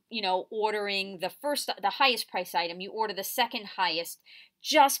 ordering the highest price item, you order the second highest,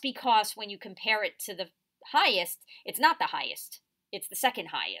 just because when you compare it to the highest, it's not the highest. It's the second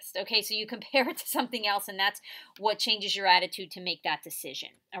highest. Okay, so you compare it to something else, and that's what changes your attitude to make that decision.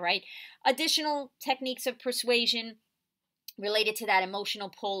 All right. Additional techniques of persuasion related to that emotional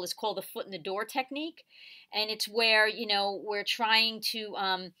pull is called the foot in the door technique. And it's where, we're trying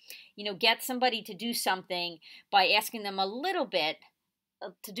to, get somebody to do something by asking them a little bit,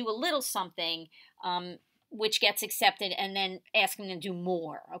 to do a little something, which gets accepted, and then asking them to do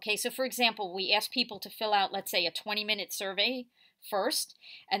more. Okay, so for example, we ask people to fill out, let's say, a 20-minute survey first,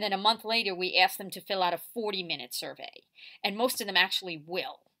 and then a month later, we ask them to fill out a 40-minute survey. And most of them actually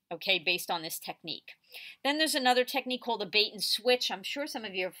will. Okay, based on this technique. Then there's another technique called a bait and switch. I'm sure some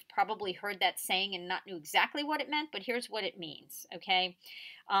of you have probably heard that saying and not knew exactly what it meant, but here's what it means, okay?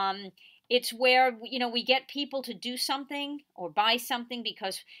 It's where, we get people to do something or buy something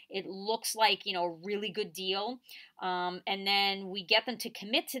because it looks like, a really good deal. And then we get them to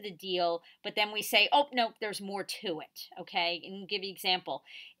commit to the deal, but then we say, oh, no, there's more to it, okay? And I'll give you an example.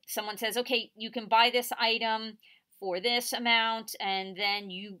 Someone says, okay, you can buy this item for this amount, and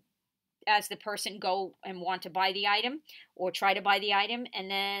then you, as the person, go and want to buy the item or try to buy the item, and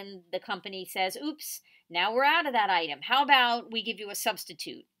then the company says, oops, now we're out of that item. How about we give you a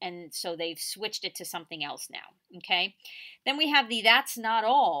substitute? And so they've switched it to something else now, okay? Then we have the that's not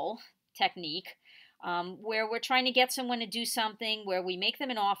all technique, where we're trying to get someone to do something, where we make them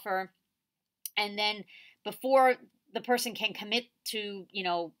an offer, and then before the person can commit to,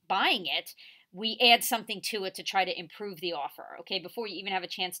 buying it, we add something to it to try to improve the offer, okay, before you even have a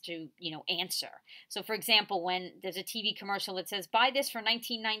chance to, answer. So, for example, when there's a TV commercial that says, buy this for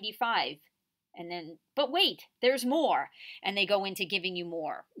 $19.95, and then, but wait, there's more, and they go into giving you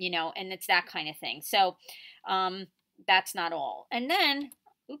more, and it's that kind of thing. So, that's not all. And then,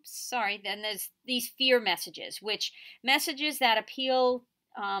 then there's these fear messages, which messages that appeal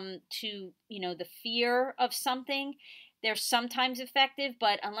to, the fear of something. They're sometimes effective,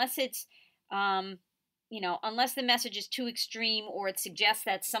 but unless it's, unless the message is too extreme or it suggests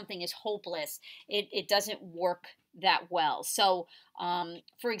that something is hopeless, it doesn't work that well. So,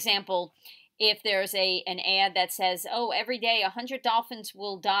 for example, if there's an ad that says, oh, every day 100 dolphins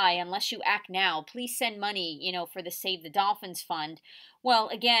will die unless you act now, please send money, for the Save the Dolphins Fund. Well,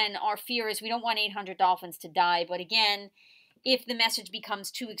 again, our fear is we don't want 800 dolphins to die. But again, if the message becomes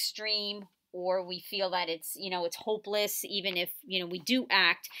too extreme, or we feel that it's, it's hopeless, even if, we do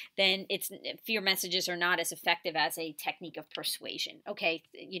act, then fear messages are not as effective as a technique of persuasion. Okay,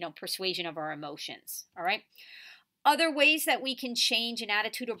 persuasion of our emotions. All right. Other ways that we can change an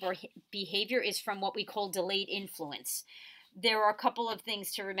attitude or behavior is from what we call delayed influence. There are a couple of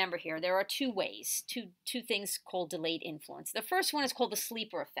things to remember here. There are two ways, two things called delayed influence. The first one is called the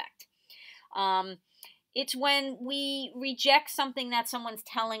sleeper effect. It's when we reject something that someone's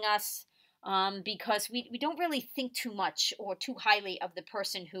telling us because we don't really think too much or too highly of the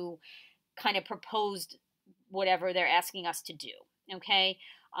person who kind of proposed whatever they're asking us to do, okay?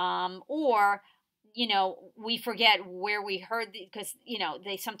 Or we forget where we heard, because,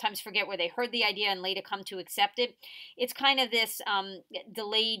 they sometimes forget where they heard the idea and later come to accept it. It's kind of this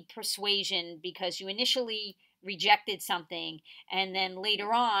delayed persuasion, because you initially rejected something, and then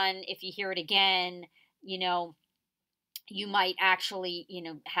later on, if you hear it again, you might actually,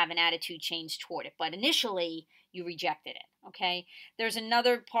 have an attitude change toward it. But initially, you rejected it, okay? There's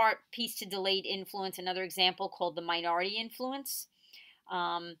another piece to delayed influence, another example called the minority influence.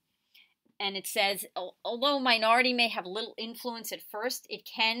 And it says, although minority may have little influence at first, it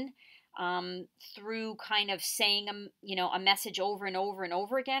can, through kind of saying, a message over and over and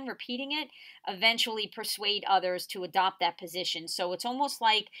over again, repeating it, eventually persuade others to adopt that position. So it's almost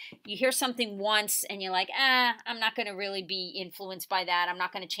like you hear something once and you're like, I'm not going to really be influenced by that. I'm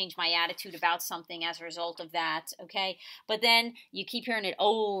not going to change my attitude about something as a result of that, okay? But then you keep hearing it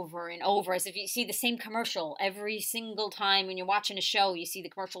over and over, as if you see the same commercial every single time when you're watching a show. You see the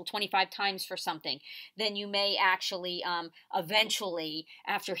commercial 25 times for something. Then you may actually eventually,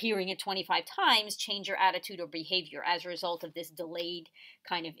 after hearing it 25 times, change your attitude or behavior as a result of this delayed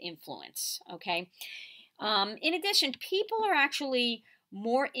kind of influence, okay? In addition, people are actually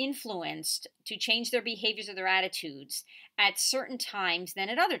more influenced to change their behaviors or their attitudes at certain times than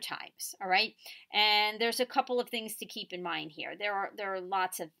at other times, all right? And there's a couple of things to keep in mind here. There are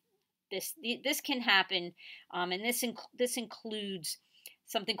lots of this can happen, and this includes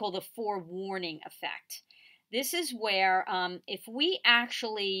something called the forewarning effect. This is where if we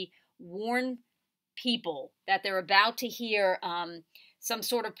actually warn people that they're about to hear some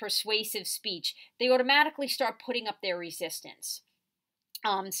sort of persuasive speech, they automatically start putting up their resistance.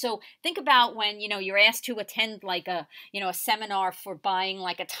 So think about when, you're asked to attend like a seminar for buying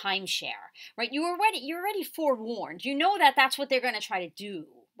like a timeshare, right? You're already forewarned. You know that that's what they're going to try to do,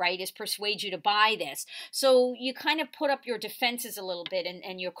 right, is persuade you to buy this. So you kind of put up your defenses a little bit,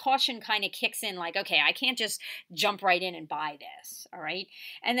 and your caution kind of kicks in, like, okay, I can't just jump right in and buy this, all right?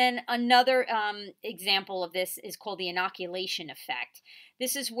 And then another example of this is called the inoculation effect.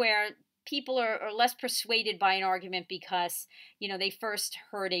 This is where people are less persuaded by an argument because, they first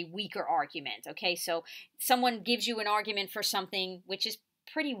heard a weaker argument, okay? So someone gives you an argument for something which is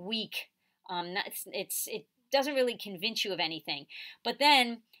pretty weak. It doesn't really convince you of anything. But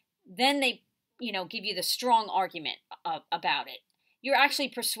then they, give you the strong argument about it. You're actually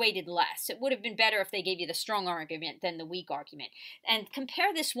persuaded less. It would have been better if they gave you the strong argument than the weak argument. And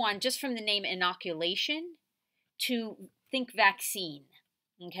compare this one, just from the name inoculation, to think vaccine,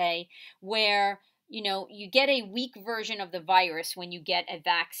 okay? Where, you get a weak version of the virus when you get a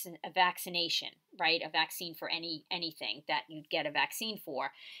vaccination, right? A vaccine for anything that you'd get a vaccine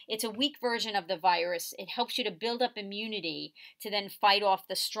for. It's a weak version of the virus. It helps you to build up immunity to then fight off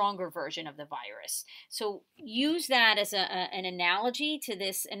the stronger version of the virus. So use that as an analogy to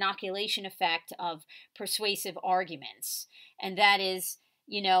this inoculation effect of persuasive arguments. And that is,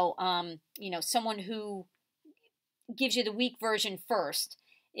 someone who gives you the weak version first,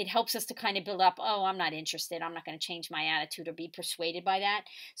 it helps us to kind of build up, oh, I'm not interested. I'm not going to change my attitude or be persuaded by that.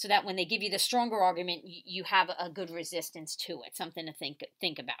 So that when they give you the stronger argument, you have a good resistance to it, something to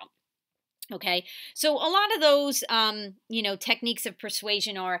think about. Okay, so a lot of those, techniques of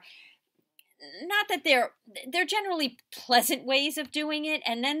persuasion are not that they're generally pleasant ways of doing it,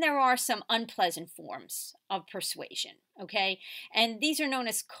 and then there are some unpleasant forms of persuasion. Okay, and these are known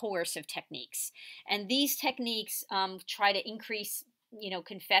as coercive techniques, and these techniques try to increase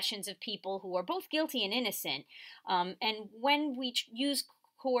confessions of people who are both guilty and innocent. And when we use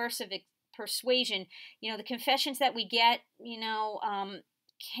coercive persuasion, the confessions that we get,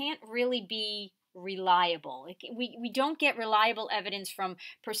 can't really be reliable. We don't get reliable evidence from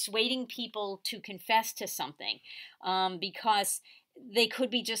persuading people to confess to something, because they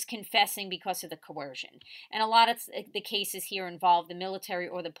could be just confessing because of the coercion. And a lot of the cases here involve the military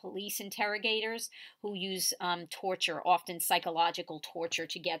or the police interrogators who use torture, often psychological torture,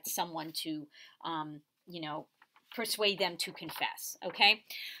 to get someone to, persuade them to confess. Okay.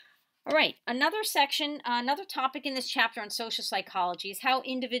 All right, another section, another topic in this chapter on social psychology is how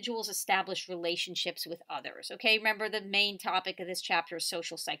individuals establish relationships with others. Okay, remember the main topic of this chapter is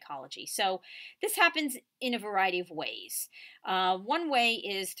social psychology. So this happens in a variety of ways. One way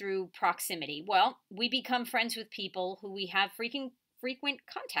is through proximity. Well, we become friends with people who we have frequent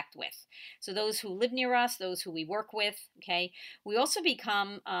contact with. So those who live near us, those who we work with. Okay, we also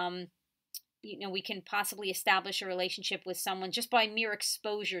become we can possibly establish a relationship with someone just by mere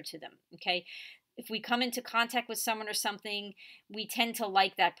exposure to them. Okay, if we come into contact with someone or something, we tend to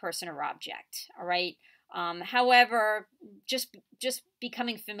like that person or object. All right. However, just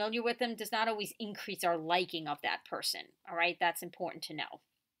becoming familiar with them does not always increase our liking of that person. All right, that's important to know.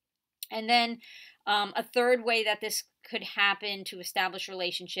 And then a third way that this could happen to establish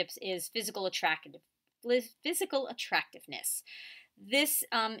relationships is physical attractiveness. This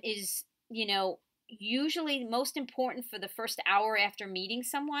is usually most important for the first hour after meeting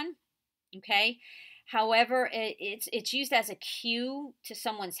someone. Okay. However, it's used as a cue to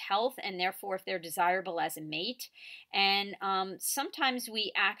someone's health and therefore if they're desirable as a mate. And sometimes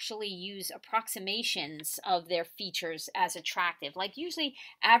we actually use approximations of their features as attractive. Like usually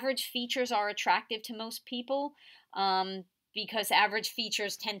average features are attractive to most people. Because average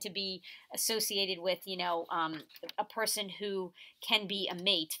features tend to be associated with, a person who can be a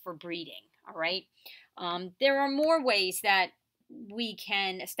mate for breeding. All right. There are more ways that we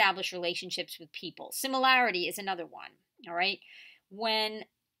can establish relationships with people. Similarity is another one. All right. When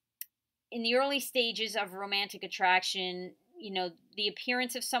in the early stages of romantic attraction, the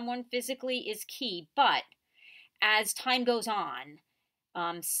appearance of someone physically is key, but as time goes on,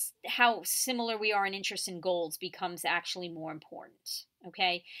 how similar we are in interests and goals becomes actually more important.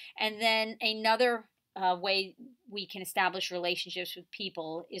 Okay. And then another way we can establish relationships with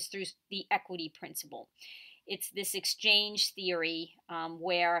people is through the equity principle. It's this exchange theory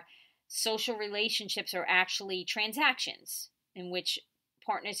where social relationships are actually transactions in which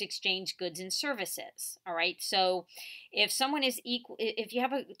partners exchange goods and services. All right. So if someone is equal, if you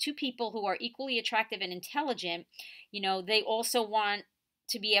have two people who are equally attractive and intelligent, they also want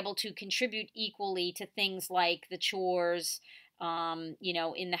to be able to contribute equally to things like the chores,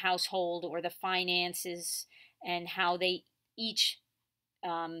 in the household or the finances, and how they each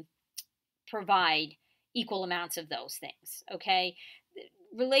provide equal amounts of those things. Okay.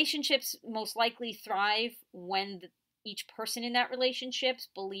 Relationships most likely thrive when each person in that relationship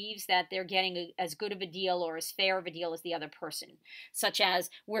believes that they're getting as good of a deal or as fair of a deal as the other person, such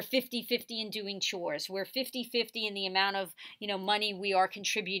as we're 50-50 in doing chores, we're 50-50 in the amount of money we are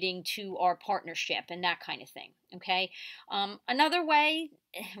contributing to our partnership, and that kind of thing. Okay. Another way,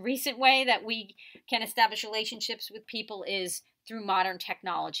 recent way that we can establish relationships with people is through modern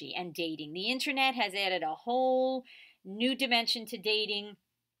technology and dating. The internet has added a whole new dimension to dating.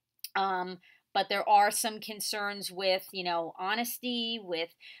 But there are some concerns with, honesty, with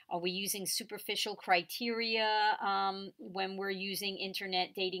are we using superficial criteria when we're using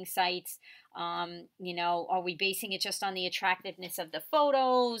internet dating sites? Are we basing it just on the attractiveness of the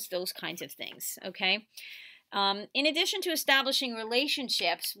photos? Those kinds of things, okay? In addition to establishing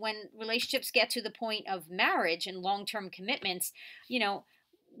relationships, when relationships get to the point of marriage and long-term commitments,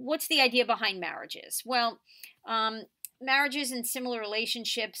 what's the idea behind marriages? Well, marriages and similar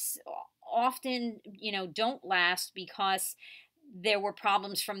relationships often, don't last because there were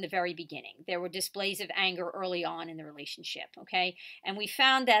problems from the very beginning. There were displays of anger early on in the relationship, okay? And we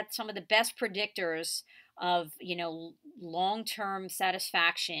found that some of the best predictors of, long-term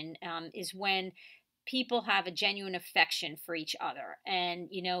satisfaction is when people have a genuine affection for each other. And,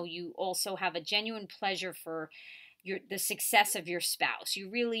 you also have a genuine pleasure for the success of your spouse. You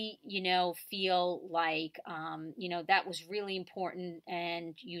really, feel like, that was really important,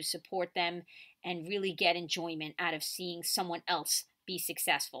 and you support them and really get enjoyment out of seeing someone else be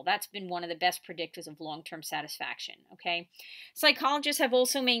successful. That's been one of the best predictors of long-term satisfaction, okay? Psychologists have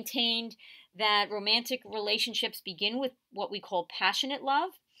also maintained that romantic relationships begin with what we call passionate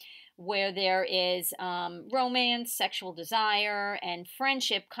love, where there is romance, sexual desire, and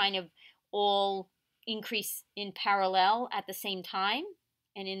friendship kind of all increase in parallel at the same time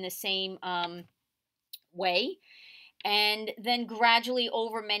and in the same way. And then gradually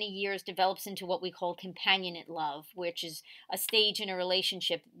over many years develops into what we call companionate love, which is a stage in a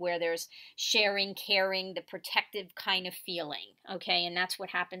relationship where there's sharing, caring, the protective kind of feeling, okay? And that's what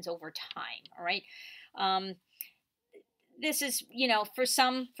happens over time, all right? This is, for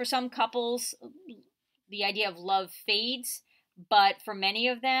some couples, the idea of love fades, but for many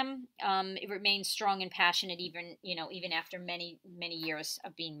of them, it remains strong and passionate even after many years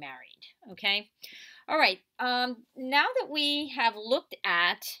of being married, okay? All right, now that we have looked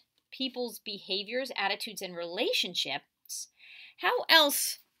at people's behaviors, attitudes, and relationships, how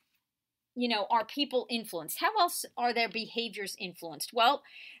else, are people influenced? How else are their behaviors influenced? Well,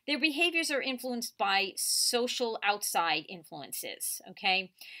 their behaviors are influenced by social outside influences,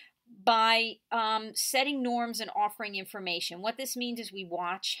 okay? By setting norms and offering information. What this means is we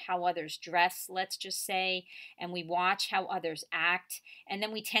watch how others dress, let's just say, and we watch how others act, and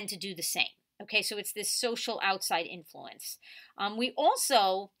then we tend to do the same. Okay, so it's this social outside influence. We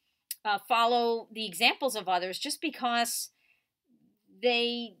also follow the examples of others just because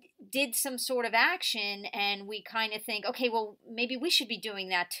they did some sort of action, and we kind of think, okay, well, maybe we should be doing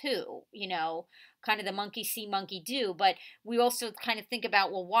that too, kind of the monkey see, monkey do. But we also kind of think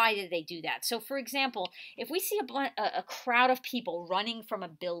about, well, why did they do that? So, for example, if we see a crowd of people running from a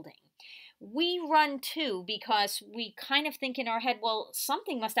building, we run too because we kind of think in our head, well,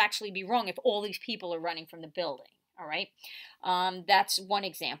 something must actually be wrong if all these people are running from the building. All right. That's one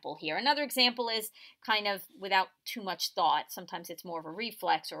example here. Another example is kind of without too much thought. Sometimes it's more of a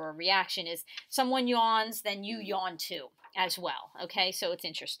reflex or a reaction is someone yawns, then you yawn too as well. Okay. So it's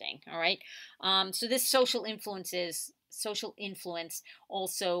interesting. All right. So this social influence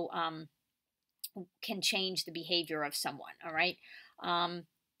also can change the behavior of someone. All right.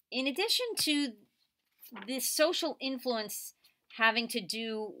 In addition to this social influence having to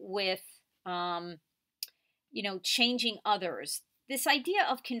do with, changing others, this idea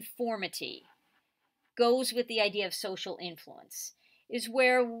of conformity goes with the idea of social influence, is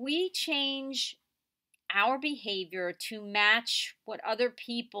where we change our behavior to match what other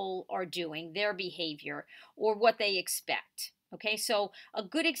people are doing, their behavior, or what they expect. Okay, so a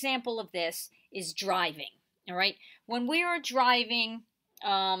good example of this is driving. All right, when we are driving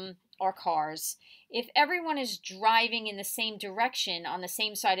our cars, if everyone is driving in the same direction on the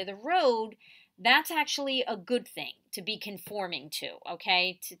same side of the road, that's actually a good thing to be conforming to,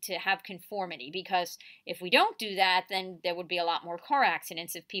 okay, to have conformity, because if we don't do that, then there would be a lot more car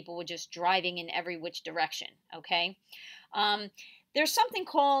accidents if people were just driving in every which direction, okay? There's something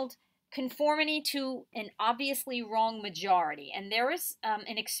called conformity to an obviously wrong majority, and there is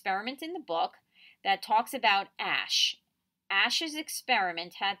an experiment in the book that talks about Ash. Ash's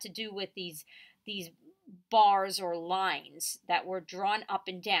experiment had to do with these bars or lines that were drawn up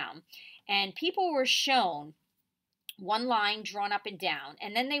and down, and people were shown one line drawn up and down,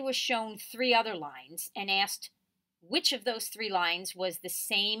 and then they were shown 3 other lines and asked which of those 3 lines was the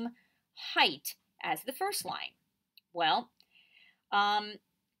same height as the first line. Well,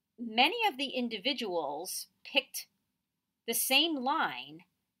 many of the individuals picked the same line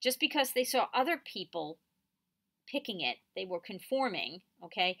just because they saw other people picking it. They were conforming,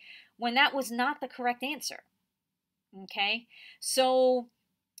 okay, when that was not the correct answer, okay? So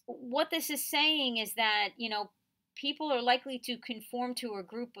what this is saying is that, people are likely to conform to a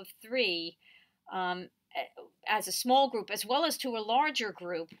group of 3 as a small group, as well as to a larger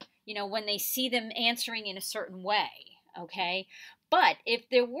group, when they see them answering in a certain way, okay? But if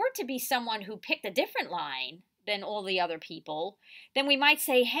there were to be someone who picked a different line than all the other people, then we might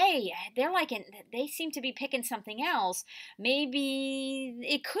say, hey, they seem to be picking something else. Maybe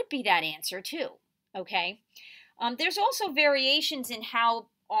it could be that answer too, okay? There's also variations in how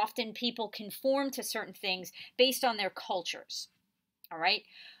often people conform to certain things based on their cultures, all right?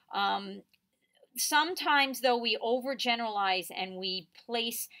 Sometimes, though, we overgeneralize and we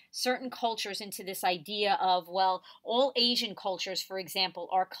place certain cultures into this idea of, well, all Asian cultures, for example,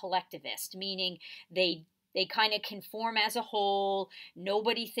 are collectivist, meaning they kind of conform as a whole.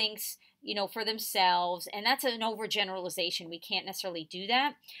 Nobody thinks, for themselves. And that's an overgeneralization. We can't necessarily do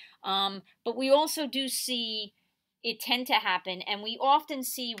that. But we also do see it tend to happen, and we often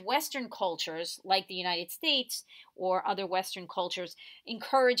see Western cultures like the United States or other Western cultures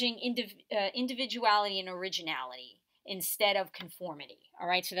encouraging individuality and originality instead of conformity. All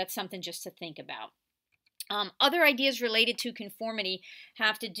right, so that's something just to think about. Other ideas related to conformity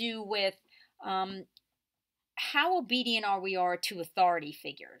have to do with how obedient we are to authority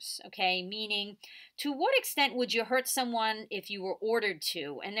figures, okay? Meaning, to what extent would you hurt someone if you were ordered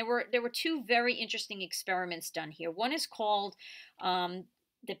to? And there were two very interesting experiments done here. One is called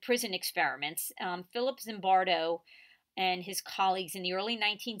the prison experiments. Philip Zimbardo and his colleagues in the early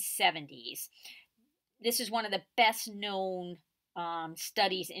 1970s. This is one of the best known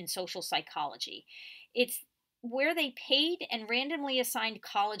studies in social psychology. It's where they paid and randomly assigned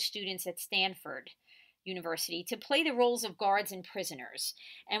college students at Stanford University to play the roles of guards and prisoners.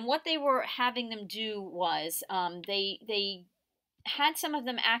 And what they were having them do was they had some of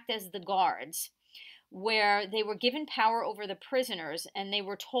them act as the guards, where they were given power over the prisoners, and they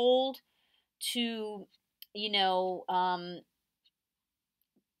were told to, you know,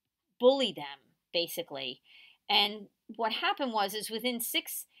 bully them, basically. And what happened was, is within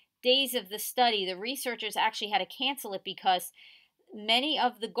 6 days of the study, the researchers actually had to cancel it because many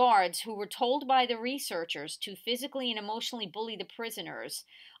of the guards who were told by the researchers to physically and emotionally bully the prisoners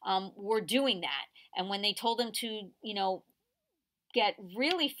were doing that. And when they told them to, get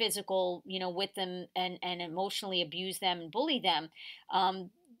really physical, with them and emotionally abuse them and bully them,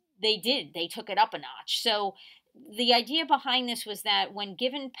 they did. They took it up a notch. So the idea behind this was that when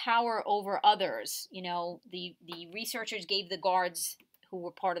given power over others, the researchers gave the guards who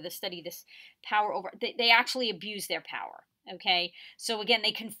were part of the study this power over, they actually abused their power. Okay, so again,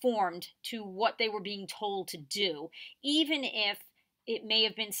 they conformed to what they were being told to do, even if it may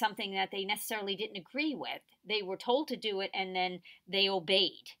have been something that they necessarily didn't agree with. They were told to do it, and then they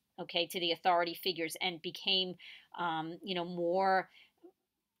obeyed, okay, to the authority figures and became, more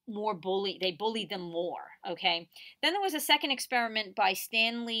bully. They bullied them more. Okay. Then there was a second experiment by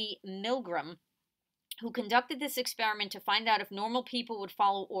Stanley Milgram, who conducted this experiment to find out if normal people would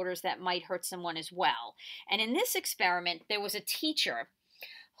follow orders that might hurt someone as well. And in this experiment, there was a teacher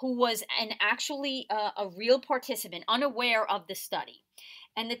who was actually a real participant, unaware of the study.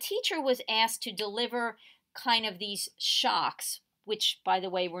 And the teacher was asked to deliver kind of these shocks, which, by the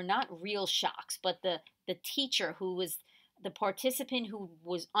way, were not real shocks, but the teacher, who was the participant who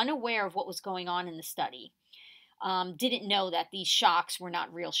was unaware of what was going on in the study, didn't know that these shocks were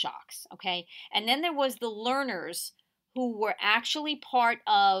not real shocks, okay? And then there was the learners who were actually part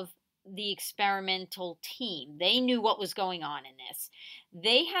of the experimental team. They knew what was going on in this.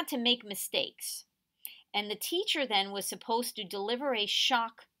 They had to make mistakes. And the teacher then was supposed to deliver a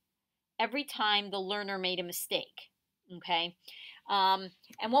shock every time the learner made a mistake, okay? And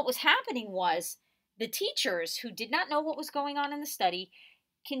what was happening was the teachers, who did not know what was going on in the study,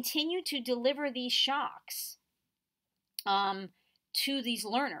 continued to deliver these shocks to these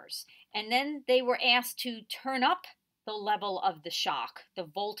learners. And then they were asked to turn up the level of the shock, the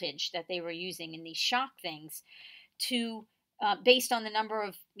voltage that they were using in these shock things, to based on the number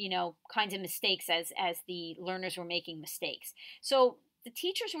of kinds of mistakes as the learners were making mistakes. So the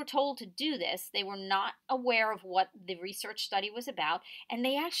teachers were told to do this. They were not aware of what the research study was about, and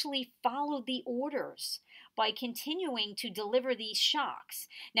they actually followed the orders by continuing to deliver these shocks.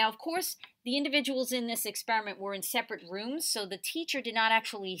 Now, of course, the individuals in this experiment were in separate rooms, so the teacher did not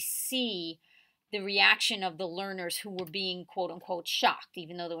actually see the reaction of the learners who were being quote-unquote shocked,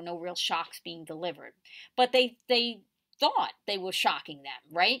 even though there were no real shocks being delivered. But they thought they were shocking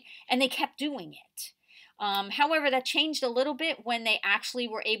them, right? And they kept doing it. However, that changed a little bit when they actually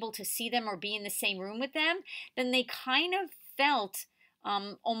were able to see them or be in the same room with them. Then they kind of felt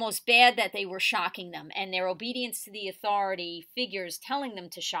almost bad that they were shocking them, and their obedience to the authority figures telling them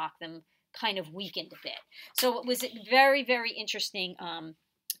to shock them kind of weakened a bit. So it was a very, very interesting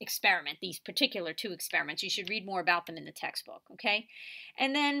experiment, these particular two experiments. You should read more about them in the textbook, okay?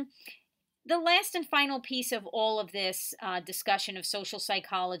 And then the last and final piece of all of this discussion of social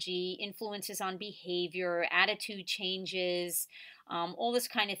psychology, influences on behavior, attitude changes, all this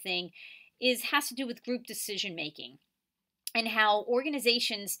kind of thing, has to do with group decision making, and how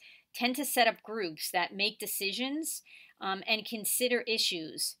organizations tend to set up groups that make decisions and consider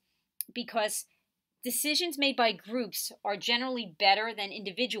issues, because decisions made by groups are generally better than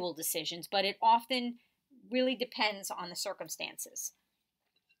individual decisions, but it often really depends on the circumstances.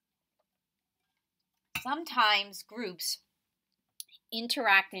 Sometimes groups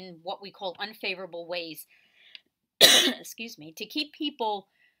interact in what we call unfavorable ways, excuse me, to keep people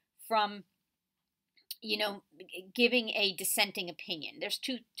from, giving a dissenting opinion. There's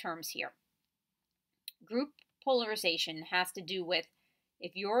two terms here: group polarization has to do with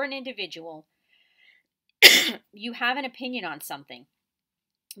if you're an individual, you have an opinion on something.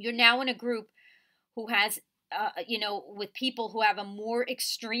 You're now in a group who has, with people who have a more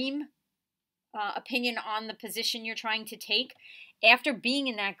extreme opinion on the position you're trying to take. After being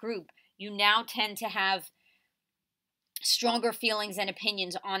in that group, you now tend to have stronger feelings and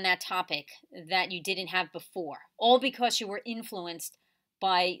opinions on that topic that you didn't have before, all because you were influenced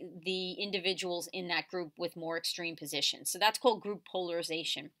by the individuals in that group with more extreme positions. So that's called group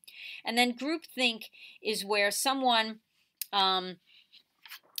polarization. And then groupthink is where someone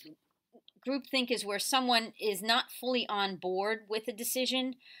is not fully on board with a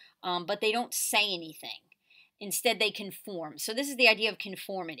decision, but they don't say anything. Instead, they conform. So this is the idea of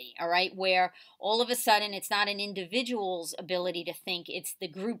conformity, all right, where all of a sudden it's not an individual's ability to think, it's the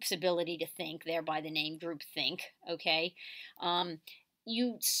group's ability to think, thereby the name groupthink, okay?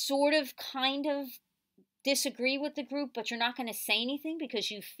 You sort of kind of disagree with the group, but you're not going to say anything because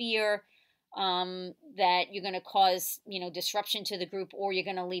you fear that you're going to cause, disruption to the group, or you're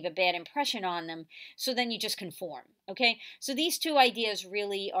going to leave a bad impression on them. So then you just conform. Okay. So these two ideas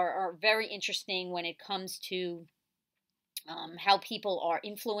really are very interesting when it comes to how people are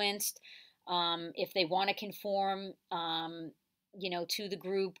influenced, if they want to conform, to the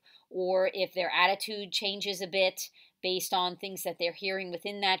group, or if their attitude changes a bit based on things that they're hearing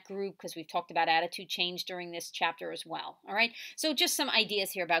within that group, because we've talked about attitude change during this chapter as well. All right, so just some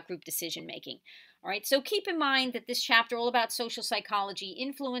ideas here about group decision making. All right, so keep in mind that this chapter, all about social psychology,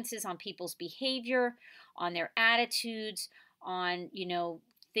 influences on people's behavior, on their attitudes, on,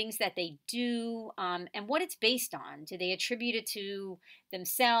 things that they do, and what it's based on. Do they attribute it to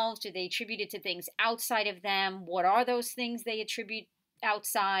themselves? Do they attribute it to things outside of them? What are those things they attribute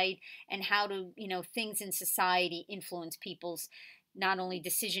outside? And how do, things in society influence people's not only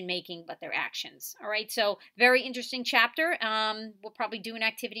decision making, but their actions? All right, so very interesting chapter. We'll probably do an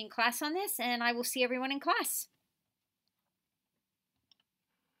activity in class on this, and I will see everyone in class.